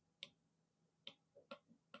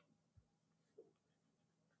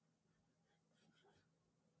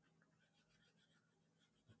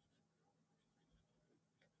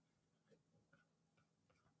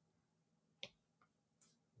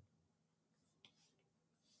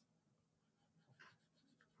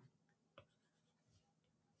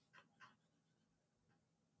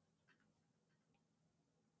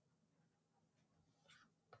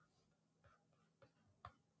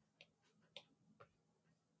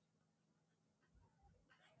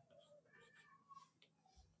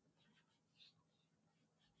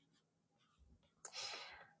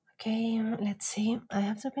 Okay, let's see. I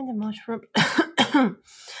have to paint the mushroom.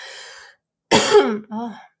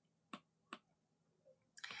 Oh.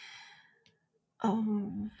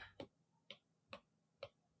 Um,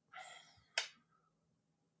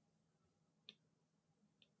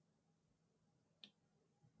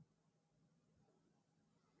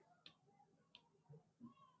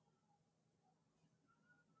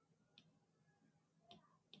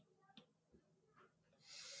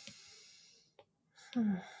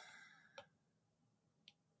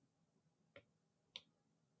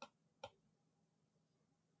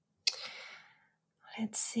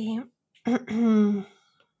 let's see. I'm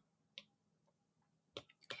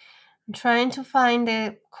trying to find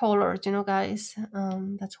the colors, you know, guys.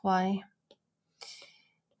 That's why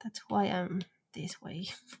I'm this way.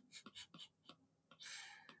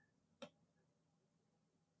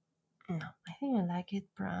 No, I think I like it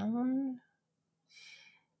brown.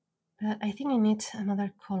 But I think I need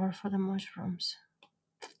another color for the mushrooms.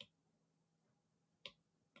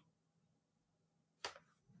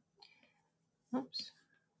 Oops.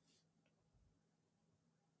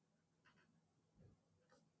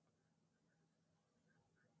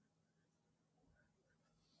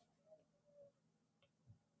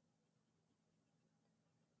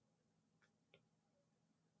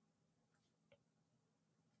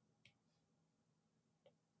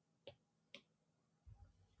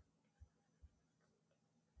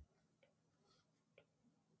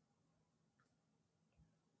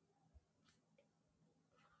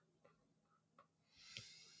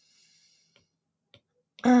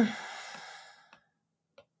 No,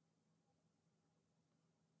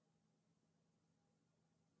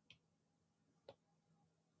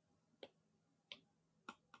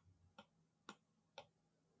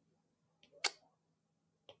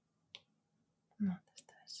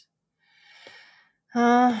 this.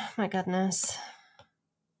 Oh my goodness.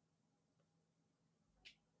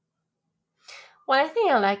 Well, I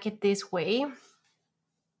think I like it this way.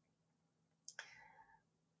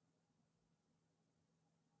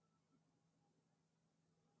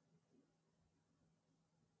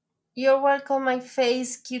 You're welcome, my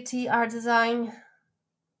face, cutie art design.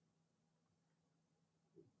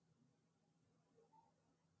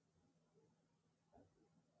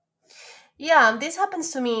 Yeah, this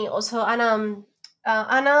happens to me also. And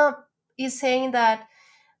Anna is saying that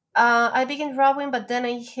I began drawing, but then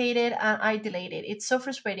I hate it and I delete it. It's so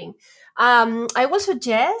frustrating. I will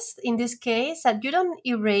suggest in this case that you don't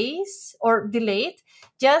erase or delete,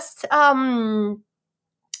 just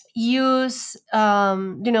use,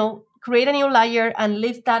 create a new layer and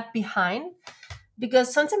leave that behind,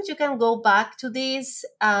 because sometimes you can go back to this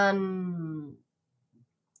and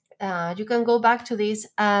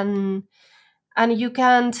you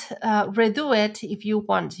can't redo it if you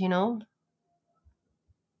want.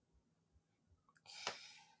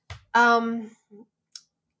 Um,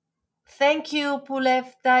 Thank you,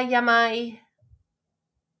 Pulevta Yamai.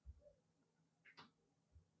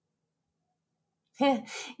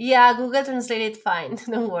 Yeah, Google Translate it fine.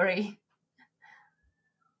 Don't worry.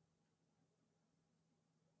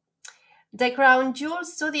 The Crown Jewel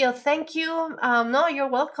Studio. Thank you. No, you're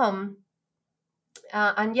welcome.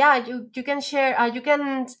 And yeah, you can share. You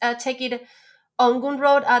can take it on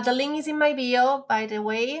Gumroad. The link is in my bio, by the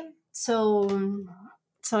way. So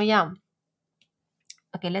yeah.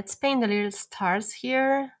 Okay, let's paint the little stars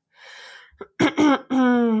here.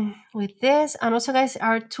 With this, and also guys,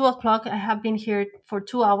 are 2 o'clock. I have been here for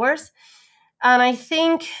 2 hours, and I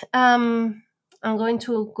think I'm going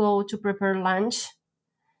to go to prepare lunch.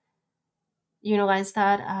 Guys,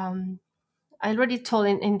 that I already told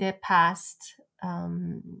in the past,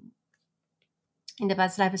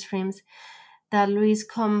 live streams, that Luis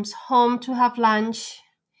comes home to have lunch,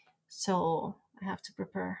 so I have to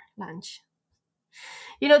prepare lunch.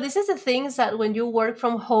 This is the things that when you work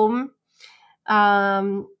from home,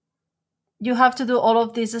 um, you have to do all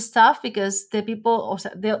of this stuff, because the people, also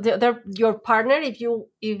they're your partner,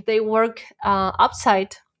 if they work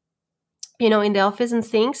outside, in the office and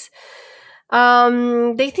things,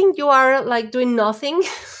 they think you are like doing nothing.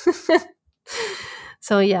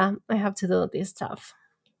 So yeah, I have to do this stuff.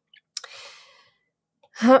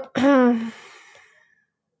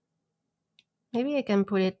 Maybe I can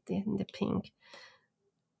put it in the pink.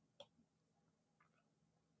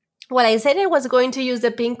 Well, I said I was going to use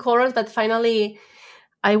the pink colors, but finally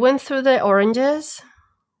I went through the oranges.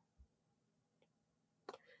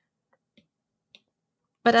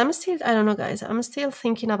 But I don't know, guys. I'm still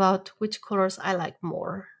thinking about which colors I like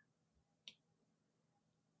more.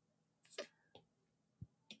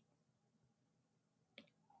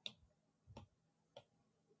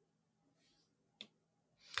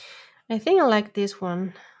 I think I like this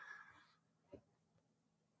one.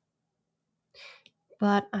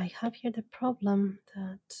 But I have here the problem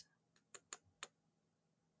that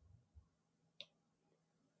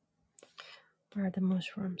where are the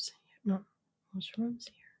mushrooms? No, mushrooms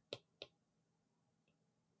here.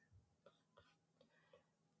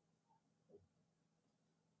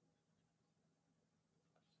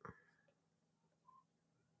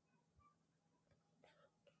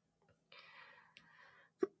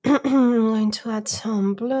 I'm going to add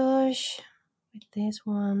some blush with this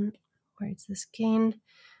one. Where is the skin?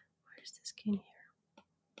 Where is the skin here?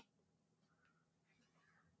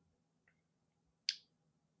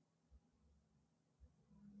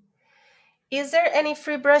 Is there any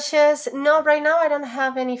free brushes? No, right now I don't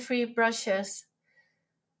have any free brushes.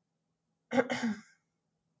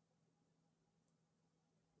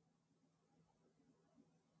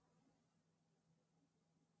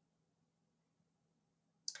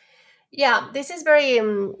 Yeah, this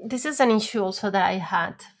is an issue also that I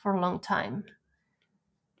had for a long time.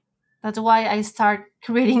 That's why I start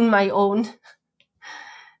creating my own,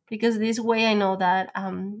 because this way I know that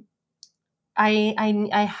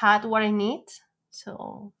I had what I need.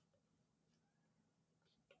 So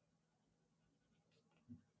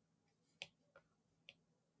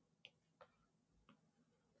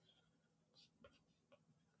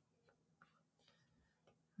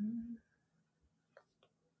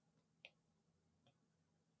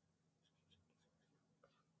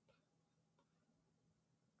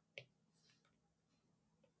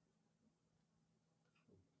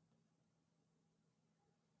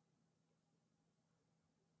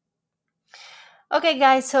okay,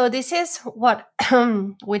 guys. So this is what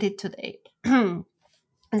we did today. I'm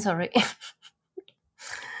sorry.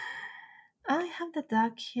 I have the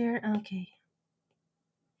duck here. Okay.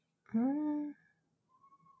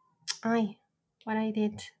 What I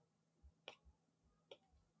did.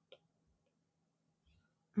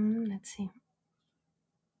 Let's see.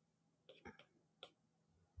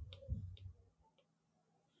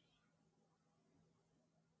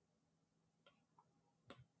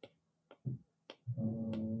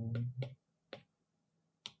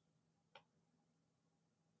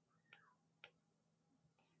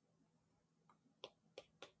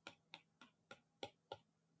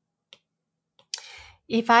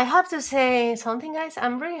 If I have to say something, guys,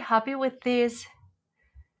 I'm very happy with this.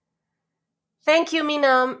 Thank you,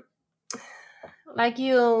 Mina. Like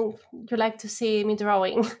you like to see me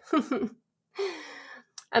drawing.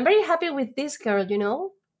 I'm very happy with this girl, you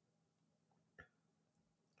know.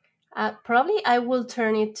 Probably I will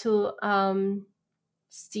turn it to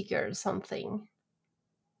sticker or something.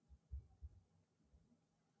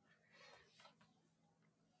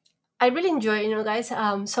 I really enjoy, you know, guys.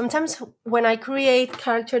 Sometimes when I create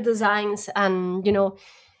character designs and, you know,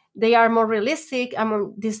 they are more realistic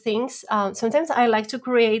and these things, sometimes I like to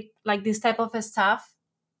create like this type of stuff.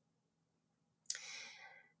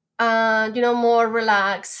 You know, more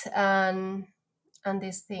relaxed and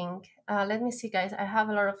this thing. Let me see, guys. I have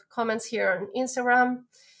a lot of comments here on Instagram.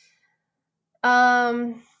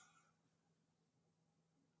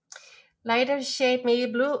 Lighter shade,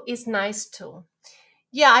 maybe blue is nice too.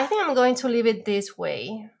 Yeah, I think I'm going to leave it this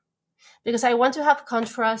way because I want to have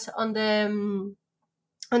contrast on the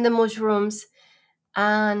mushrooms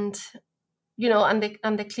and, you know, and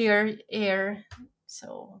the clear air.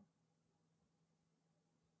 So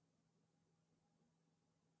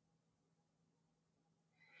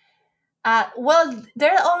well,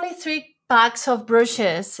 there are only 3 packs of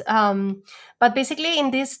brushes, but basically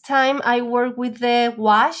in this time I work with the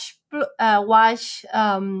wash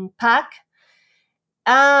pack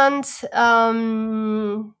and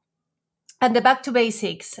the back to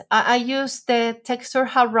basics. I use the texture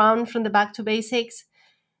around from the back to basics,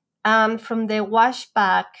 and from the wash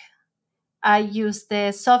pack I use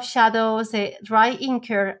the soft shadows, the dry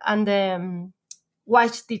inker, and the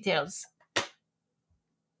wash details.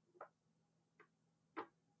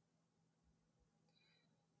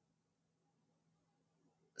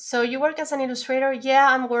 So you work as an illustrator? Yeah,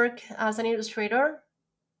 I work as an illustrator.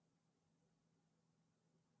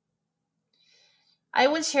 I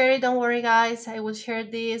will share it. Don't worry, guys. I will share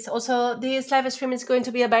this. Also, this live stream is going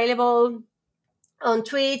to be available on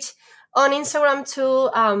Twitch, on Instagram too,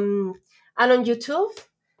 and on YouTube.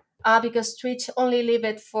 Because Twitch only leave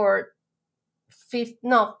it for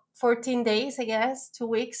 14 days, I guess, 2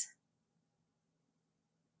 weeks.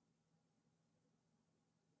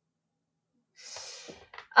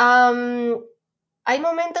 Hay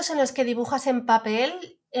momentos en los que dibujas en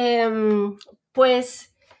papel.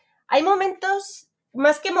 Pues hay momentos,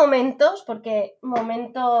 más que momentos, porque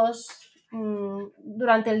momentos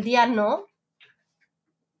durante el día no.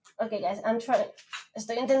 Ok, guys,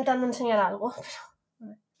 estoy intentando enseñar algo,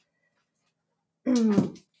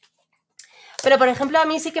 pero por ejemplo a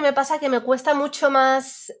mí sí que me pasa que me cuesta mucho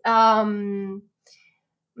más,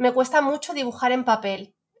 me cuesta mucho dibujar en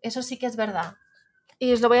papel, eso sí que es verdad.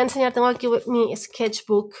 Y os lo voy a enseñar, tengo aquí mi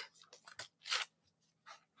sketchbook.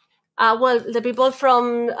 Well, the people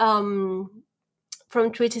from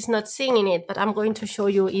Twitch is not seeing it, but I'm going to show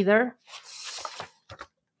you either.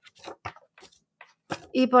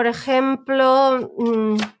 Y por ejemplo,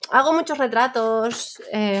 hago muchos retratos.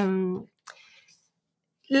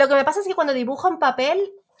 Lo que me pasa es que cuando dibujo en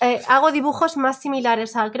papel, hago dibujos más similares.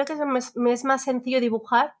 O sea, creo que me es más sencillo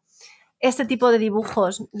dibujar este tipo de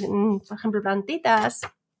dibujos. Por ejemplo, plantitas.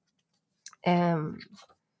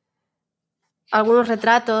 Algunos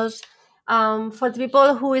retratos. For the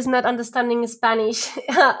people who is not understanding Spanish,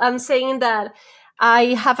 I'm saying that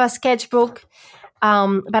I have a sketchbook,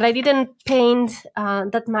 but I didn't paint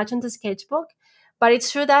that much on the sketchbook. But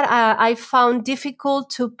it's true that I found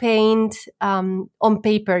difficult to paint on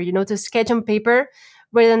paper, you know, to sketch on paper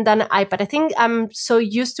rather than iPad. I think I'm so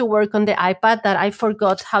used to work on the iPad that I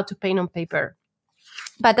forgot how to paint on paper.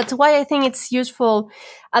 But that's why I think it's useful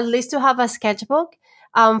at least to have a sketchbook.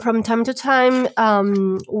 From time to time,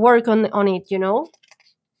 work on it, you know.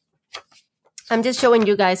 I'm just showing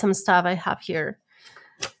you guys some stuff I have here.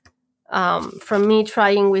 From me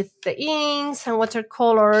trying with the inks and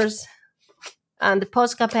watercolors and the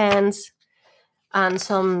Posca pens and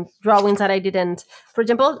some drawings that I didn't. For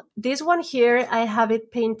example, this one here, I have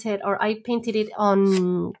it painted, or I painted it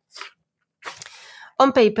on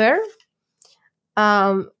paper.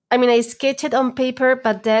 I mean, I sketched it on paper,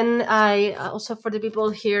 but then I also, for the people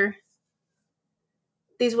here,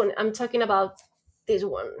 this one, I'm talking about this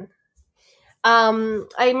one.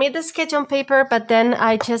 I made the sketch on paper, but then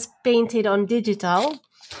I just painted on digital.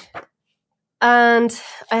 And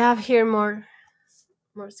I have here more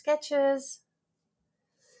sketches.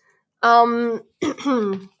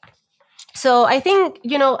 So I think,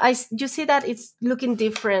 you know, you see that it's looking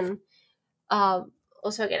different.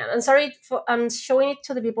 Also, again, I'm sorry I'm showing it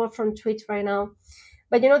to the people from Twitch right now,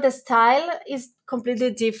 but you know, the style is completely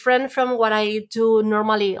different from what I do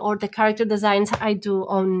normally, or the character designs I do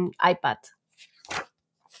on iPad.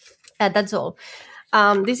 That's all.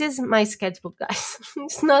 This is my sketchbook, guys.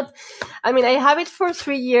 It's not, I mean, I have it for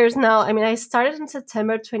 3 years now. I mean, I started in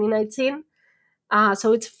September 2019.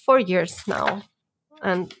 So it's 4 years now.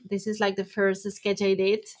 And this is like the first sketch I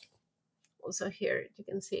did. Also here, you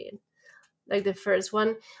can see it, like the first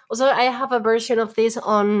one. Also, I have a version of this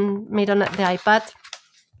made on the iPad.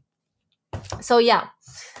 So yeah.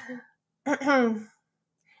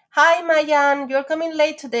 Hi, Mayan. You're coming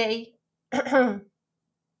late today.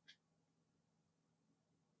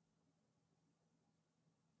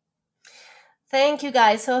 Thank you,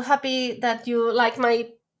 guys. So happy that you like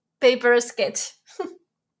my paper sketch.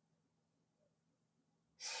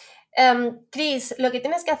 Chris, lo que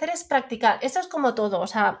tienes que hacer es practicar. Esto es como todo. O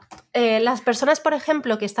sea, las personas, por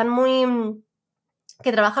ejemplo, que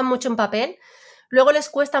trabajan mucho en papel, luego les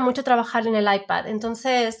cuesta mucho trabajar en el iPad.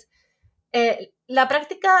 Entonces, la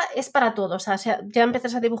práctica es para todos. O sea, ya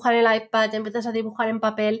empiezas a dibujar en el iPad, ya empiezas a dibujar en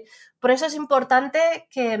papel. Por eso es importante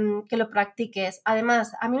que lo practiques.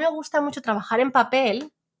 Además, a mí me gusta mucho trabajar en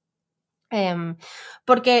papel,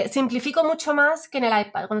 porque simplifico mucho más que en el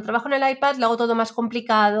iPad. Cuando trabajo en el iPad lo hago todo más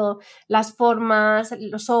complicado, las formas,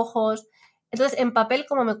 los ojos. Entonces, en papel,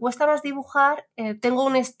 como me cuesta más dibujar, tengo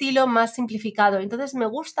un estilo más simplificado. Entonces, me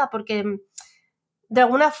gusta porque de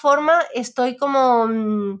alguna forma estoy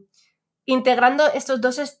como integrando estos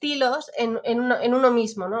dos estilos en uno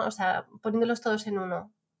mismo, ¿no? O sea, poniéndolos todos en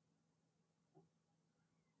uno.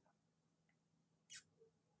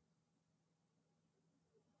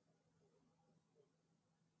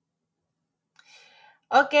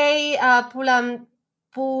 Okay,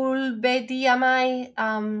 Pulbediamai,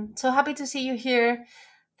 so happy to see you here.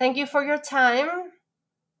 Thank you for your time.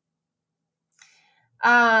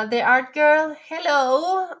 The art girl,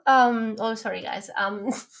 hello. Oh, sorry, guys.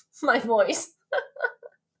 My voice.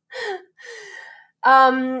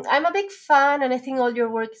 I'm a big fan, and I think all your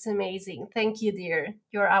work is amazing. Thank you, dear.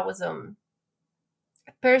 You're awesome.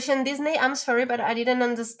 Persian Disney, I'm sorry, but I didn't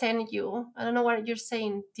understand you. I don't know what you're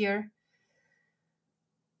saying, dear.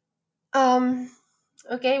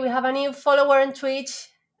 Okay, we have a new follower on Twitch.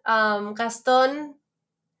 Gaston,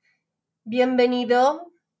 bienvenido.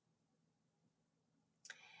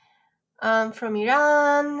 From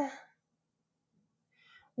Iran.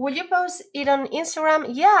 Will you post it on Instagram?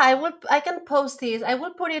 Yeah, I will. I can post this. I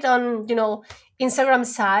will put it on, Instagram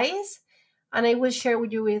size, and I will share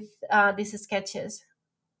with you with these sketches.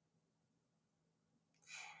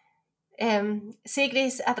 Sí,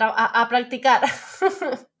 Chris, a practicar.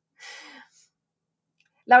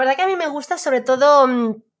 La verdad que a mí me gusta, sobre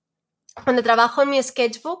todo cuando trabajo en mi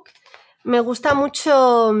sketchbook, me gusta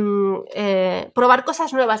mucho probar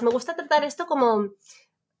cosas nuevas. Me gusta tratar esto como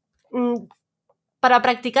para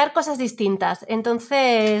practicar cosas distintas.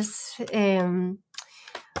 Entonces,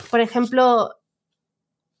 por ejemplo,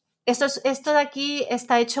 esto de aquí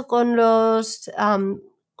está hecho con los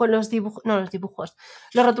dibujos, no, los dibujos,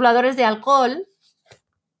 los rotuladores de alcohol.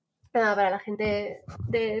 Para la gente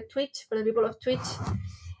de Twitch, para the people of Twitch.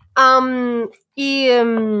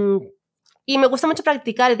 Y me gusta mucho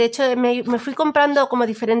practicar. De hecho, me fui comprando como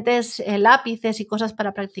diferentes lápices y cosas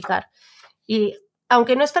para practicar. Y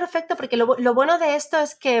aunque no es perfecto, porque lo bueno de esto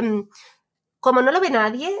es que como no lo ve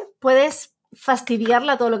nadie, puedes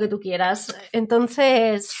fastidiarla todo lo que tú quieras.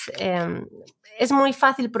 Entonces, es muy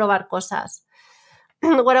fácil probar cosas.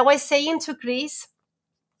 What I was saying to Chris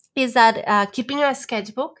is that keeping your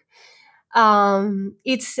sketchbook,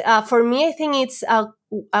 it's for me, I think it's a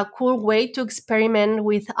cool way to experiment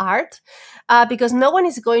with art, because no one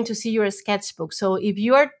is going to see your sketchbook. So if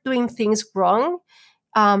you are doing things wrong,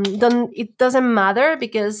 it doesn't matter,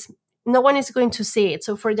 because no one is going to see it.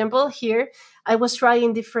 So for example, here I was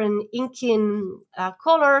trying different inking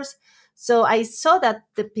colors. So I saw that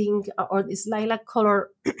the pink or this lilac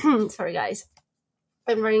color, sorry guys,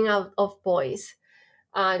 I'm running out of voice.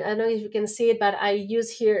 I don't know if you can see it, but I use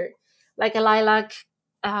here like a lilac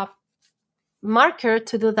marker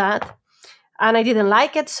to do that. And I didn't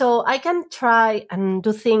like it, so I can try and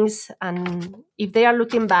do things, and if they are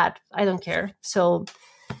looking bad, I don't care. So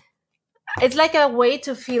it's like a way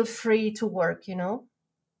to feel free to work,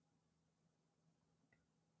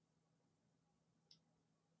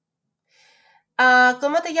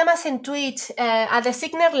 ¿Cómo te llamas en Twitch? A The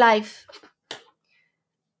Signer Live.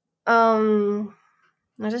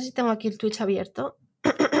 No sé si tengo aquí el Twitch abierto.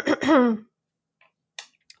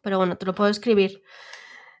 Pero bueno, te lo puedo escribir.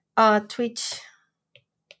 Twitch.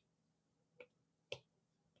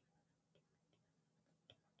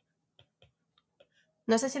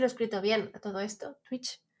 No sé si lo he escrito bien a todo esto.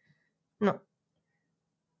 Twitch. No.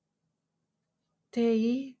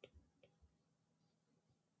 TI.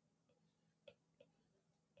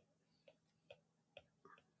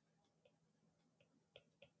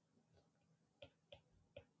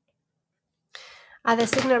 a The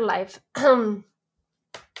Signal Live.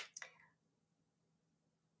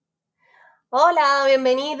 Hola,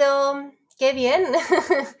 bienvenido. Qué bien.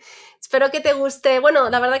 Espero que te guste. Bueno,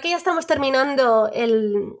 la verdad que ya estamos terminando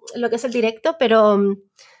lo que es el directo, pero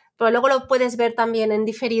luego lo puedes ver también en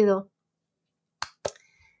diferido.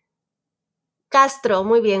 Castro,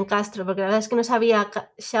 muy bien, Castro, porque la verdad es que no sabía.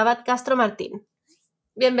 Shabbat Castro Martín.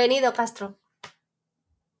 Bienvenido, Castro.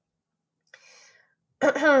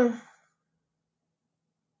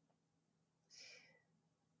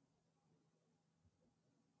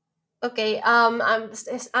 Okay, I'm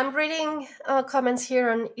reading comments here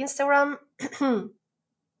on Instagram.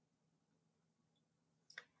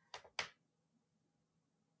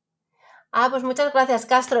 Pues muchas gracias,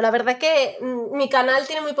 Castro. La verdad que mi canal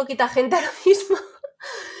tiene muy poquita gente ahora mismo.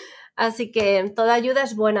 Así que toda ayuda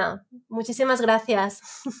es buena. Muchísimas gracias.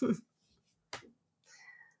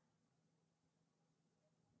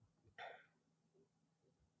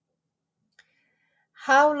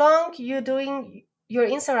 How long you doing your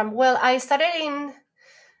Instagram? Well, I started in...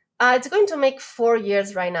 it's going to make 4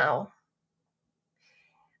 years right now.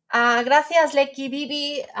 Gracias, Leki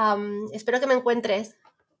Bibi. Espero que me encuentres.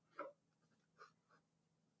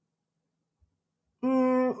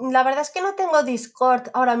 La verdad es que no tengo Discord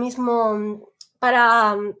ahora mismo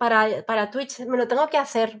para Twitch. Me lo tengo que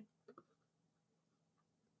hacer.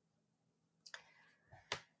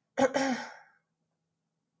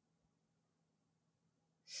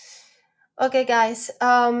 Okay, guys.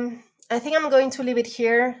 I think I'm going to leave it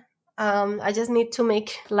here. I just need to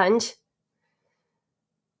make lunch.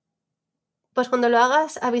 Pues cuando lo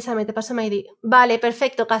hagas, avísame, te paso mi ID. Vale,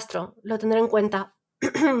 perfecto, Castro. Lo tendré en cuenta.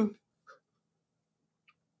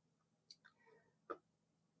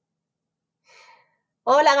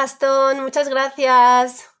 Hola, Gastón. Muchas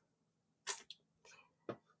gracias.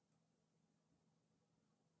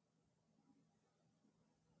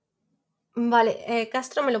 Vale,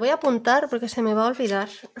 Castro, me lo voy a apuntar porque se me va a olvidar.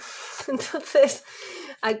 Entonces,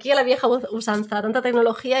 aquí a la vieja usanza, tanta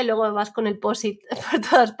tecnología y luego vas con el POSIT por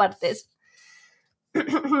todas partes.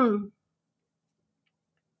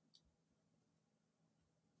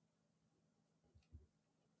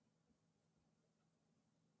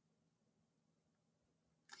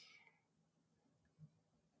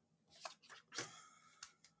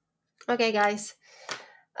 Okay, guys.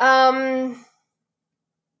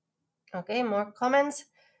 Okay, more comments.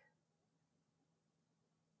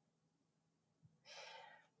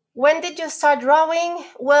 When did you start drawing?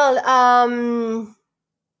 Well,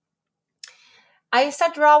 I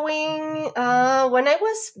started drawing when I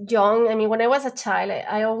was young. I mean, when I was a child,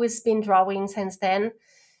 I always been drawing since then.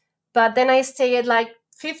 But then I stayed like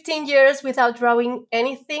 15 years without drawing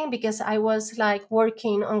anything because I was like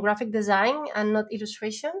working on graphic design and not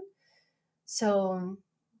illustration. So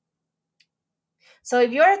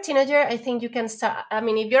if you're a teenager, I think you can start. I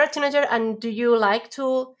mean, if you're a teenager and do you like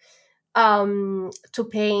to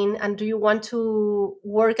paint and do you want to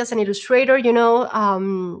work as an illustrator, you know,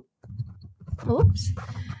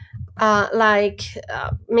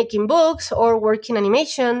 making books or working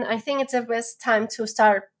animation, I think it's the best time to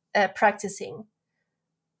start practicing.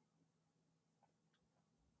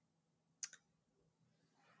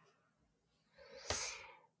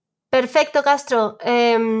 Perfecto, Castro.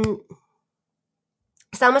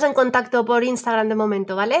 Estamos en contacto por Instagram de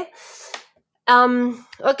momento, ¿vale?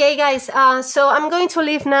 Okay, guys. So I'm going to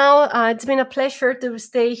leave now. It's been a pleasure to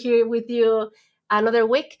stay here with you another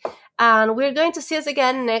week. And we're going to see us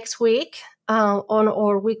again next week on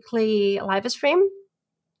our weekly live stream.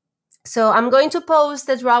 So I'm going to post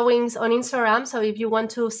the drawings on Instagram. So if you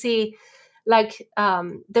want to see like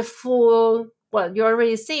the full, well, you're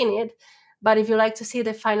already seeing it, but if you like to see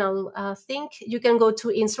the final thing, you can go to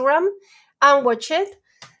Instagram and watch it.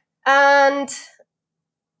 And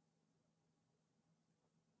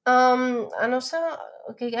also,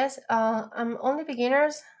 okay, guys, I'm only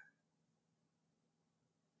beginners.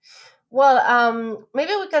 Well,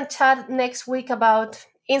 maybe we can chat next week about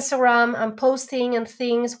Instagram and posting and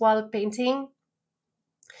things while painting.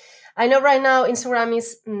 I know right now Instagram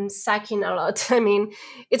is sucking a lot. I mean,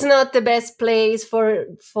 it's not the best place for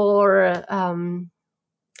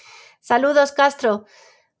Saludos, Castro.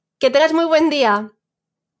 Que tengas muy buen día.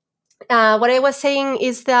 What I was saying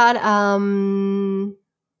is that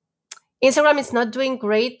Instagram is not doing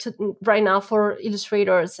great right now for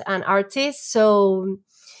illustrators and artists. So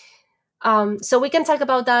we can talk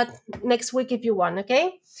about that next week if you want,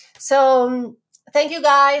 okay? So thank you,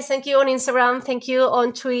 guys. Thank you on Instagram. Thank you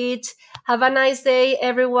on Twitch. Have a nice day,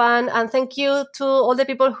 everyone. And thank you to all the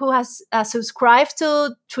people who has subscribed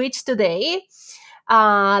to Twitch today.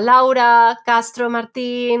 Laura, Castro,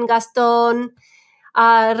 Martin, Gaston.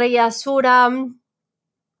 Reyasura,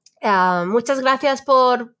 muchas gracias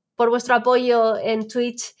por vuestro apoyo en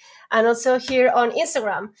Twitch and also here on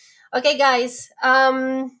Instagram. Okay, guys.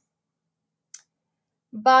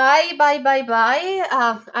 Bye.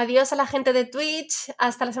 Adiós a la gente de Twitch.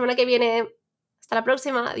 Hasta la semana que viene. Hasta la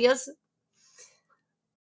próxima. Adiós.